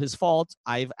 it was all his fault.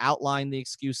 I've outlined the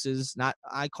excuses.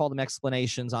 I call them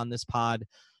explanations on this pod.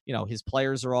 His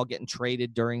players are all getting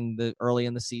traded early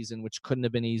in the season, which couldn't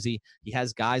have been easy. He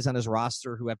has guys on his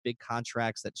roster who have big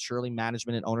contracts that surely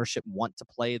management and ownership want to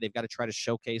play. They've got to try to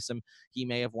showcase him. He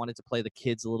may have wanted to play the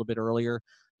kids a little bit earlier.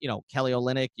 Kelly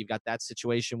Olynyk, you've got that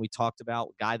situation we talked about,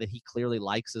 guy that he clearly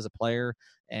likes as a player,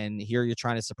 and here you're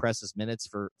trying to suppress his minutes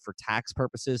for tax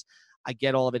purposes. I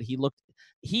get all of it.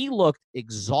 He looked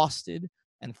exhausted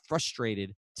and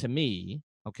frustrated to me,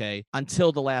 okay,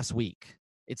 until the last week.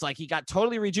 It's like he got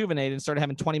totally rejuvenated and started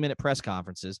having 20-minute press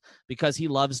conferences because he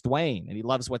loves Dwayne and he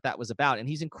loves what that was about. And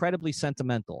he's incredibly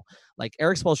sentimental. Like,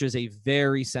 Erik Spoelstra is a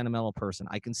very sentimental person.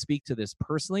 I can speak to this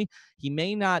personally. He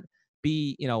may not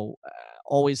be,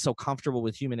 always so comfortable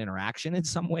with human interaction in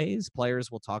some ways.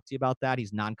 Players will talk to you about that.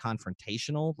 He's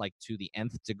non-confrontational, like to the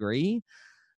nth degree.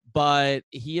 But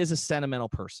he is a sentimental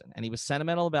person. And he was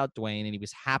sentimental about Dwayne, and he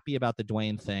was happy about the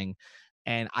Dwayne thing.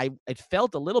 And it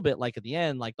felt a little bit like at the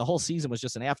end, like the whole season was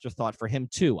just an afterthought for him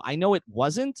too. I know it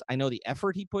wasn't. I know the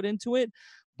effort he put into it,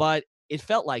 but it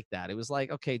felt like that. It was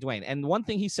like, okay, Dwayne. And one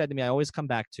thing he said to me, I always come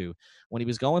back to, when he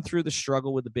was going through the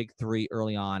struggle with the big 3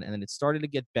 early on, and then it started to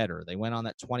get better. They went on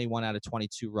that 21 out of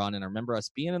 22 run. And I remember us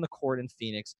being in the court in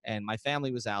Phoenix, and my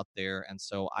family was out there. And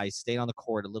so I stayed on the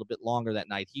court a little bit longer that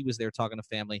night. He was there talking to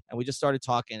family, and we just started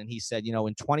talking. And he said,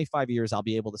 in 25 years, I'll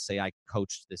be able to say I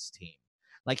coached this team.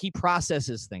 Like, he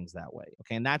processes things that way.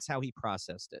 Okay. And that's how he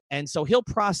processed it. And so he'll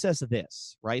process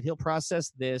this, right? He'll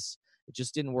process this. It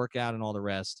just didn't work out and all the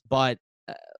rest. But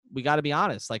we got to be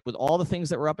honest, like, with all the things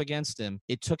that were up against him,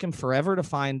 it took him forever to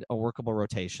find a workable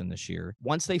rotation this year.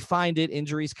 Once they find it,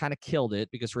 injuries kind of killed it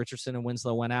because Richardson and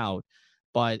Winslow went out.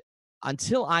 But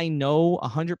until I know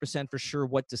 100% for sure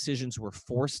what decisions were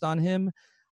forced on him,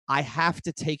 I have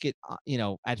to take it,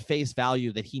 at face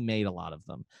value that he made a lot of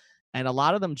them. And a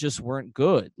lot of them just weren't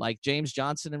good. Like James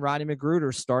Johnson and Rodney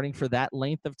McGruder starting for that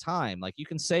length of time. Like you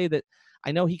can say that.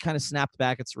 I know he kind of snapped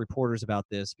back at reporters about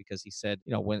this because he said,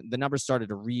 when the numbers started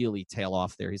to really tail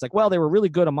off there, he's like, well, they were really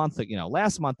good a month ago.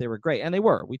 Last month they were great. And they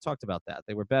were. We talked about that.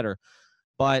 They were better.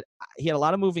 But he had a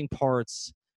lot of moving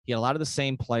parts. He had a lot of the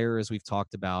same players we've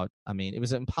talked about. I mean, it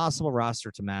was an impossible roster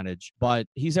to manage, but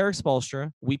he's Erik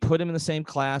Spoelstra. We put him in the same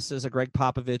class as a Greg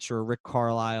Popovich or a Rick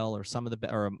Carlisle or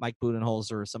or a Mike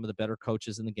Budenholzer or some of the better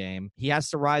coaches in the game. He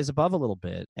has to rise above a little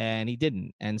bit, and he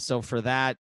didn't. And so for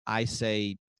that, I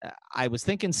say, I was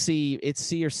thinking C. It's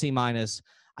C or C minus.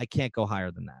 I can't go higher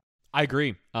than that. I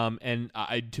agree. And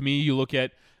to me, you look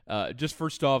at just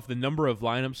first off, the number of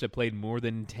lineups that played more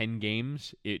than 10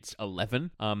 games, it's 11.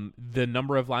 The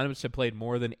number of lineups that played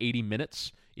more than 80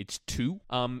 minutes, it's 2.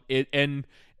 And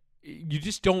you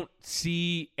just don't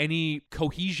see any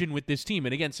cohesion with this team.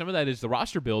 And again, some of that is the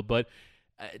roster build, but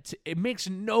it makes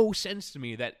no sense to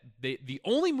me that the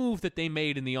only move that they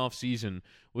made in the offseason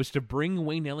was to bring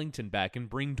Wayne Ellington back and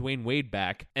bring Dwayne Wade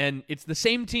back. And it's the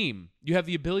same team. You have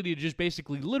the ability to just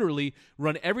basically literally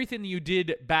run everything that you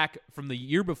did back from the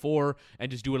year before and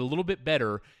just do it a little bit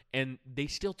better. And they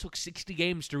still took 60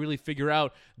 games to really figure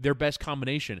out their best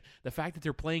combination. The fact that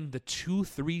they're playing the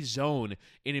 2-3 zone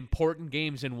in important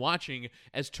games and watching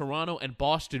as Toronto and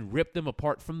Boston rip them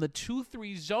apart from the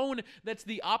 2-3 zone, that's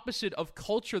the opposite of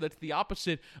culture. That's the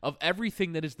opposite of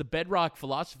everything that is the bedrock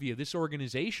philosophy of this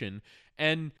organization.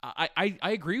 And I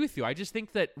agree with you. I just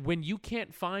think that when you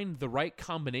can't find the right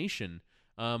combination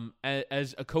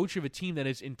as a coach of a team that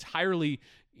is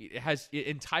has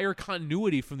entire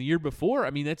continuity from the year before,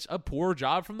 I mean, that's a poor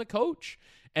job from the coach.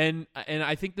 And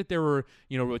I think that there were,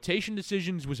 rotation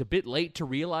decisions, was a bit late to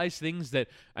realize things that,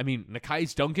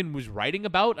 Nekias Duncan was writing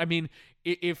about. I mean,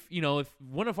 if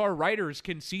one of our writers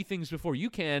can see things before you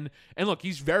can, and look,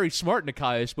 he's very smart,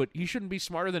 Nekias, but he shouldn't be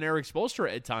smarter than Erik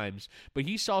Spoelstra at times. But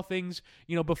he saw things,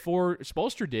 before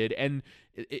Spoelstra did, and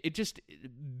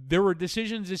there were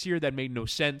decisions this year that made no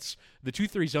sense. The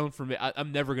 2-3 zone for me,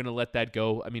 I'm never going to let that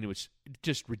go. I mean, it was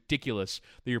just ridiculous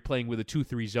that you're playing with a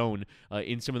 2-3 zone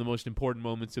in some of the most important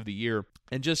moments of the year,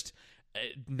 and just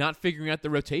not figuring out the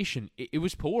rotation. It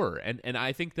was poor, and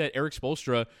I think that Erik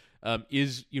Spoelstra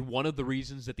is one of the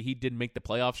reasons that the Heat didn't make the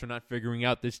playoffs for not figuring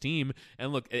out this team.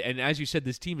 And look, and as you said,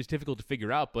 this team is difficult to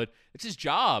figure out, but it's his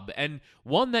job, and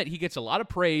one that he gets a lot of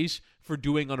praise for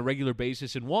doing on a regular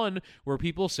basis, and one where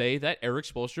people say that Erik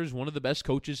Spoelstra is one of the best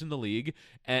coaches in the league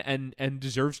and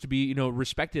deserves to be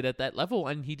respected at that level,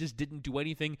 and he just didn't do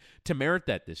anything to merit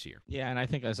that this year. Yeah, and I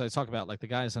think as I talk about like the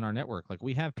guys in our network, like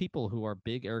we have people who are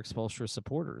big Erik Spoelstra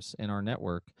supporters in our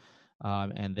network.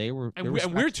 And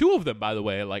we're two of them, by the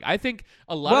way. Like I think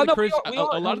a lot of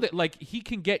the like he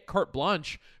can get carte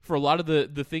blanche for a lot of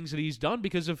the things that he's done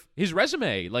because of his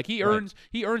resume. Like he earns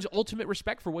ultimate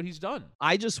respect for what he's done.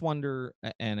 I just wonder,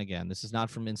 and again, this is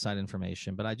not from inside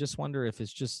information, but I just wonder if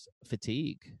it's just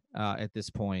fatigue at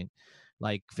this point,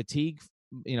 like fatigue,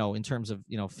 in terms of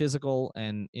physical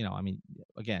and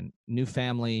again, new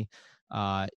family.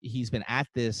 He's been at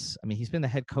this. I mean, he's been the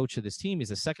head coach of this team. He's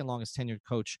the second longest tenured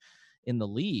coach in the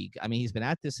league. I mean, he's been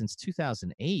at this since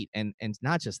 2008, and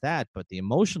not just that, but the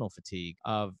emotional fatigue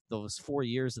of those 4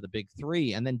 years of the Big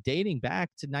Three, and then dating back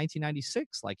to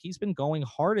 1996. Like he's been going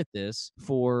hard at this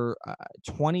for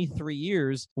 23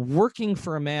 years, working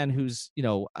for a man who's,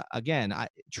 again,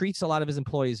 treats a lot of his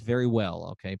employees very well.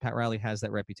 Okay, Pat Riley has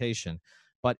that reputation,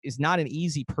 but is not an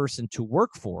easy person to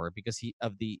work for because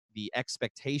of the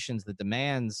expectations, the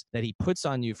demands that he puts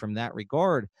on you from that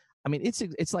regard. I mean,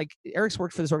 it's like Eric's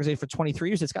worked for this organization for 23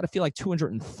 years. It's got to feel like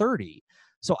 230.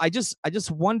 So I just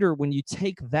wonder when you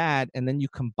take that and then you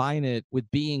combine it with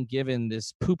being given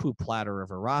this poo-poo platter of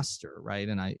a roster, right?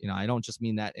 And I don't just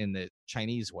mean that in the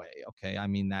Chinese way, okay? I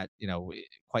mean that,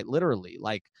 quite literally.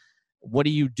 Like, what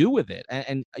do you do with it?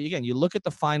 And again, you look at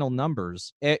the final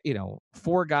numbers,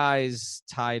 4 guys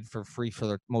tied for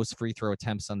the most free throw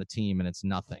attempts on the team, and it's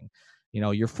nothing.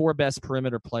 Your 4 best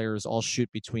perimeter players all shoot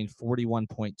between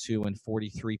 41.2 and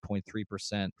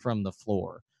 43.3% from the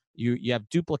floor. You have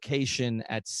duplication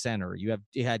at center. You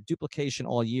had duplication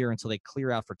all year until they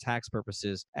clear out for tax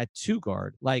purposes at 2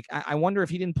 guard. Like, I wonder if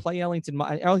he didn't play Ellington.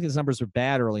 Ellington's numbers were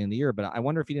bad early in the year, but I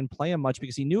wonder if he didn't play him much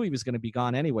because he knew he was going to be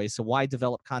gone anyway. So why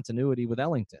develop continuity with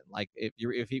Ellington? Like, if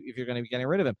you're going to be getting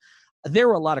rid of him. There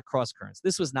were a lot of cross currents.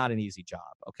 This was not an easy job,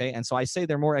 okay? And so I say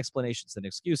there are more explanations than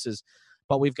excuses.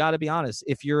 But we've got to be honest.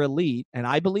 If you're elite, and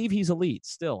I believe he's elite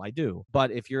still, I do.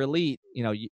 But if you're elite,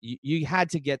 you had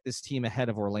to get this team ahead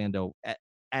of Orlando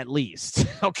at least.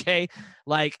 Okay.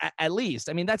 Like at least,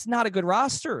 I mean, that's not a good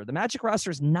roster. The Magic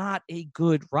roster is not a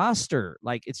good roster.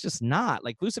 Like, it's just not.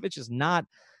 Like, Vucevic is not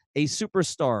a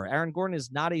superstar. Aaron Gordon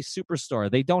is not a superstar.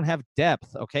 They don't have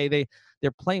depth. Okay.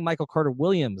 They're playing Michael Carter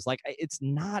Williams. Like, it's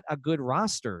not a good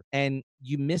roster. And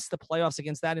you missed the playoffs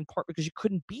against that in part because you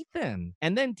couldn't beat them.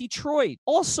 And then Detroit,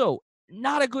 also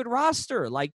not a good roster.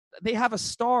 Like, they have a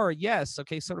star. Yes.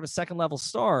 Okay. Sort of a second level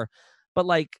star. But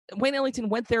like, Wayne Ellington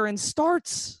went there and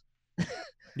starts.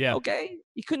 Yeah. Okay.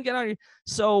 You couldn't get on your.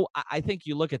 So I think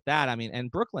you look at that. I mean, and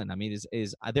Brooklyn, I mean,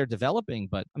 is they're developing,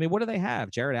 but I mean, what do they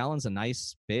have? Jared Allen's a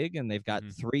nice big, and they've got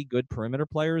three good perimeter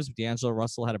players. D'Angelo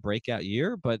Russell had a breakout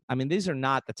year, but I mean, these are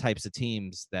not the types of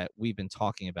teams that we've been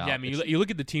talking about. Yeah. I mean, you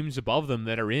look at the teams above them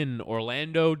that are in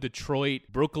Orlando, Detroit,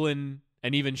 Brooklyn,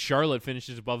 and even Charlotte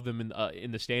finishes above them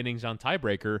in the standings on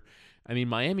tiebreaker. I mean,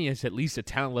 Miami has at least a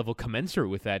talent level commensurate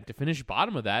with that. To finish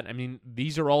bottom of that, I mean,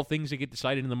 these are all things that get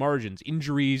decided in the margins.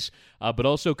 Injuries, but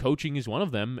also coaching is one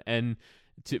of them. And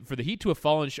for the Heat to have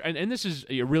fallen, and this is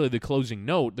really the closing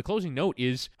note. The closing note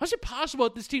is, how's it possible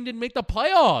that this team didn't make the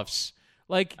playoffs?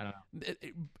 Like, I don't know.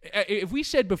 If we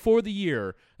said before the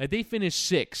year that they finished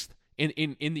sixth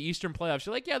in the Eastern playoffs,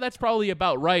 you're like, yeah, that's probably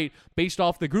about right based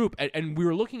off the group. And we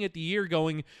were looking at the year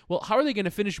going, well, how are they going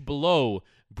to finish below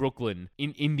Brooklyn,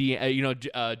 in Indiana,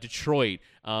 Detroit,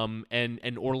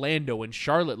 and Orlando and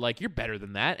Charlotte? Like, you're better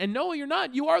than that. And no, you're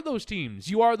not. You are those teams.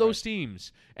 You are those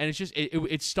teams. And it's just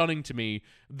it's stunning to me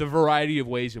the variety of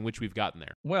ways in which we've gotten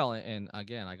there. Well, and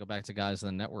again, I go back to guys on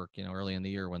the network, early in the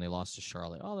year when they lost to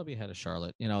Charlotte. Oh, they'll be ahead of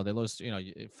Charlotte. They lost,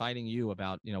 fighting you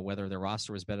about, whether their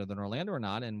roster was better than Orlando or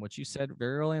not. And what you said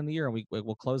very early in the year, and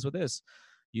we'll close with this.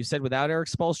 You said without Eric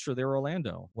Spoelstra, they were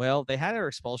Orlando. Well, they had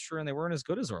Eric Spoelstra, and they weren't as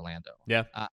good as Orlando. Yeah.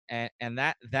 And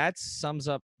that sums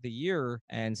up the year.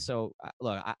 And so,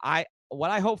 look, what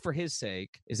I hope for his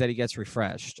sake is that he gets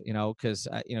refreshed, because,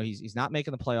 he's not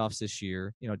making the playoffs this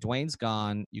year. Dwayne's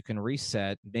gone. You can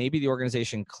reset. Maybe the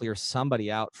organization clears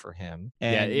somebody out for him.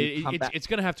 And it's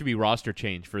going to have to be roster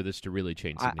change for this to really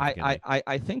change significantly.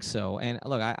 I think so. And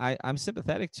look, I'm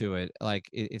sympathetic to it. Like,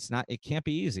 it can't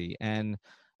be easy. And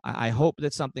I hope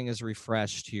that something is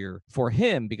refreshed here for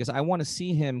him, because I want to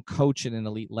see him coach at an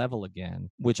elite level again,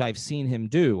 which I've seen him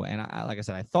do. And like I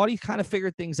said, I thought he kind of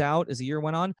figured things out as the year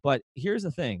went on. But here's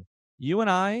the thing. You and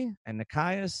I and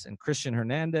Nekias and Christian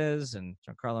Hernandez and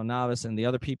Giancarlo Navas and the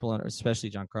other people,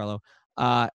 especially Giancarlo,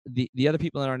 the other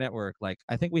people in our network, like,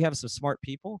 I think we have some smart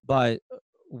people, but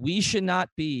we should not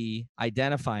be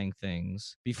identifying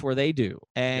things before they do.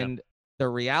 And the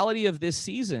reality of this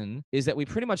season is that we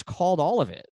pretty much called all of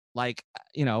it. Like,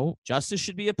 Justice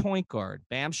should be a point guard.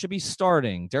 Bam should be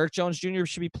starting. Derek Jones Jr.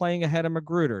 should be playing ahead of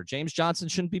Magruder. James Johnson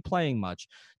shouldn't be playing much.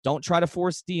 Don't try to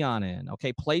force Dion in.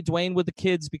 Okay, play Dwayne with the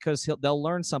kids because they'll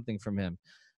learn something from him,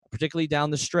 particularly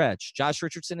down the stretch. Josh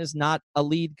Richardson is not a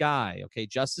lead guy. Okay,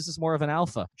 Justice is more of an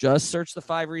alpha. Just search the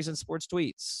 5 Reasons Sports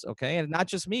tweets. Okay, and not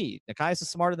just me. Nekias is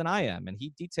smarter than I am, and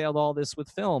he detailed all this with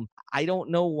film. I don't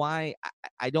know why.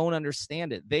 I don't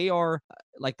understand it. They are,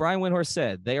 like Brian Windhorst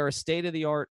said, they are a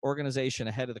state-of-the-art organization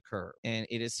ahead of the curve. And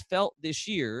it is felt this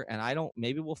year, and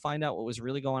maybe we'll find out what was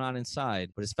really going on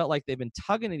inside, but it's felt like they've been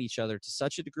tugging at each other to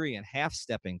such a degree and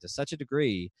half-stepping to such a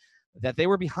degree that they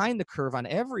were behind the curve on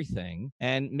everything.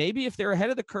 And maybe if they're ahead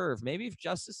of the curve, maybe if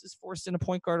Justice is forced in a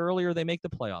point guard earlier, they make the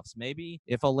playoffs. Maybe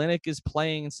if Olynyk is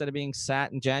playing instead of being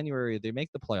sat in January, they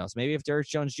make the playoffs. Maybe if Derek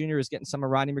Jones Jr. is getting some of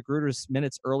Rodney Magruder's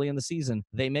minutes early in the season,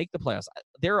 they make the playoffs.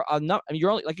 There are no, I mean,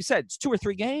 you're only, like you said, it's 2 or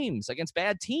 3 games against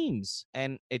bad teams,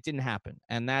 and it didn't happen.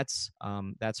 And that's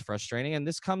frustrating. And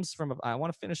this comes from, I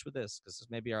want to finish with this because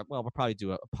maybe we'll probably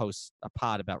do a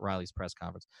pod about Riley's press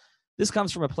conference. This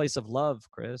comes from a place of love,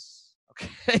 Chris.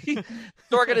 Okay. This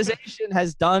organization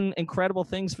has done incredible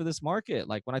things for this market.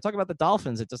 Like, when I talk about the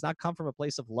Dolphins, it does not come from a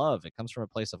place of love. It comes from a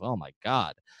place of, oh my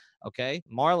God. Okay.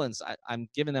 Marlins, I'm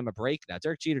giving them a break now.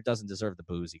 Derek Jeter doesn't deserve the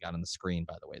boos he got on the screen,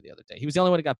 by the way, the other day. He was the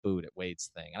only one who got booed at Wade's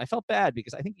thing. And I felt bad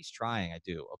because I think he's trying. I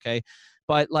do. Okay.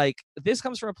 But like, this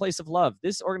comes from a place of love.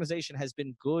 This organization has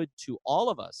been good to all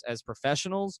of us as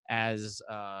professionals, as,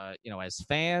 as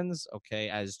fans, okay,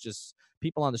 as just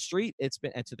people on the street. It's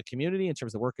been, and to the community in terms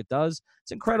of the work it does.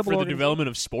 It's incredible. For the development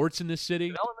of sports in this city.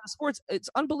 Development of sports. It's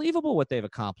unbelievable what they've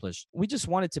accomplished. We just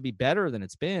want it to be better than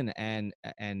it's been. And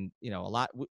a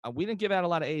lot, we didn't give out a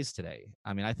lot of A's today.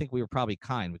 I mean, I think we were probably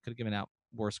kind. We could have given out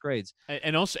worse grades.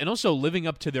 And also living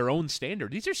up to their own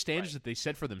standard. These are standards that they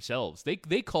set for themselves.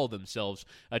 They call themselves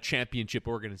a championship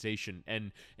organization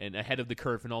and ahead of the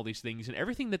curve and all these things. And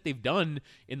everything that they've done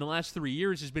in the last 3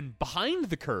 years has been behind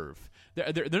the curve.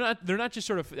 They're not just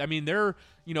sort of. I mean,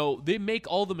 they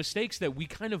make all the mistakes that we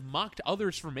kind of mocked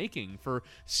others for making, for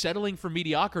settling for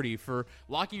mediocrity, for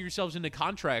locking yourselves into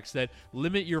contracts that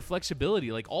limit your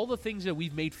flexibility. Like all the things that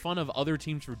we've made fun of other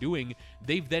teams for doing,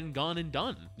 they've then gone and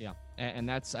done. Yeah, and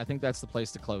I think that's the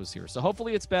place to close here. So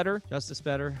hopefully it's better, Justice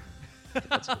better.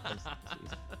 That's a good place to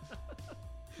close.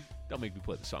 Don't make me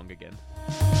play the song again.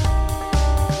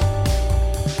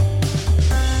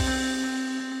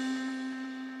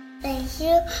 Thank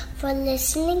you for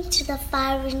listening to the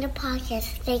Fire Arena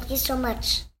Podcast. Thank you so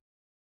much.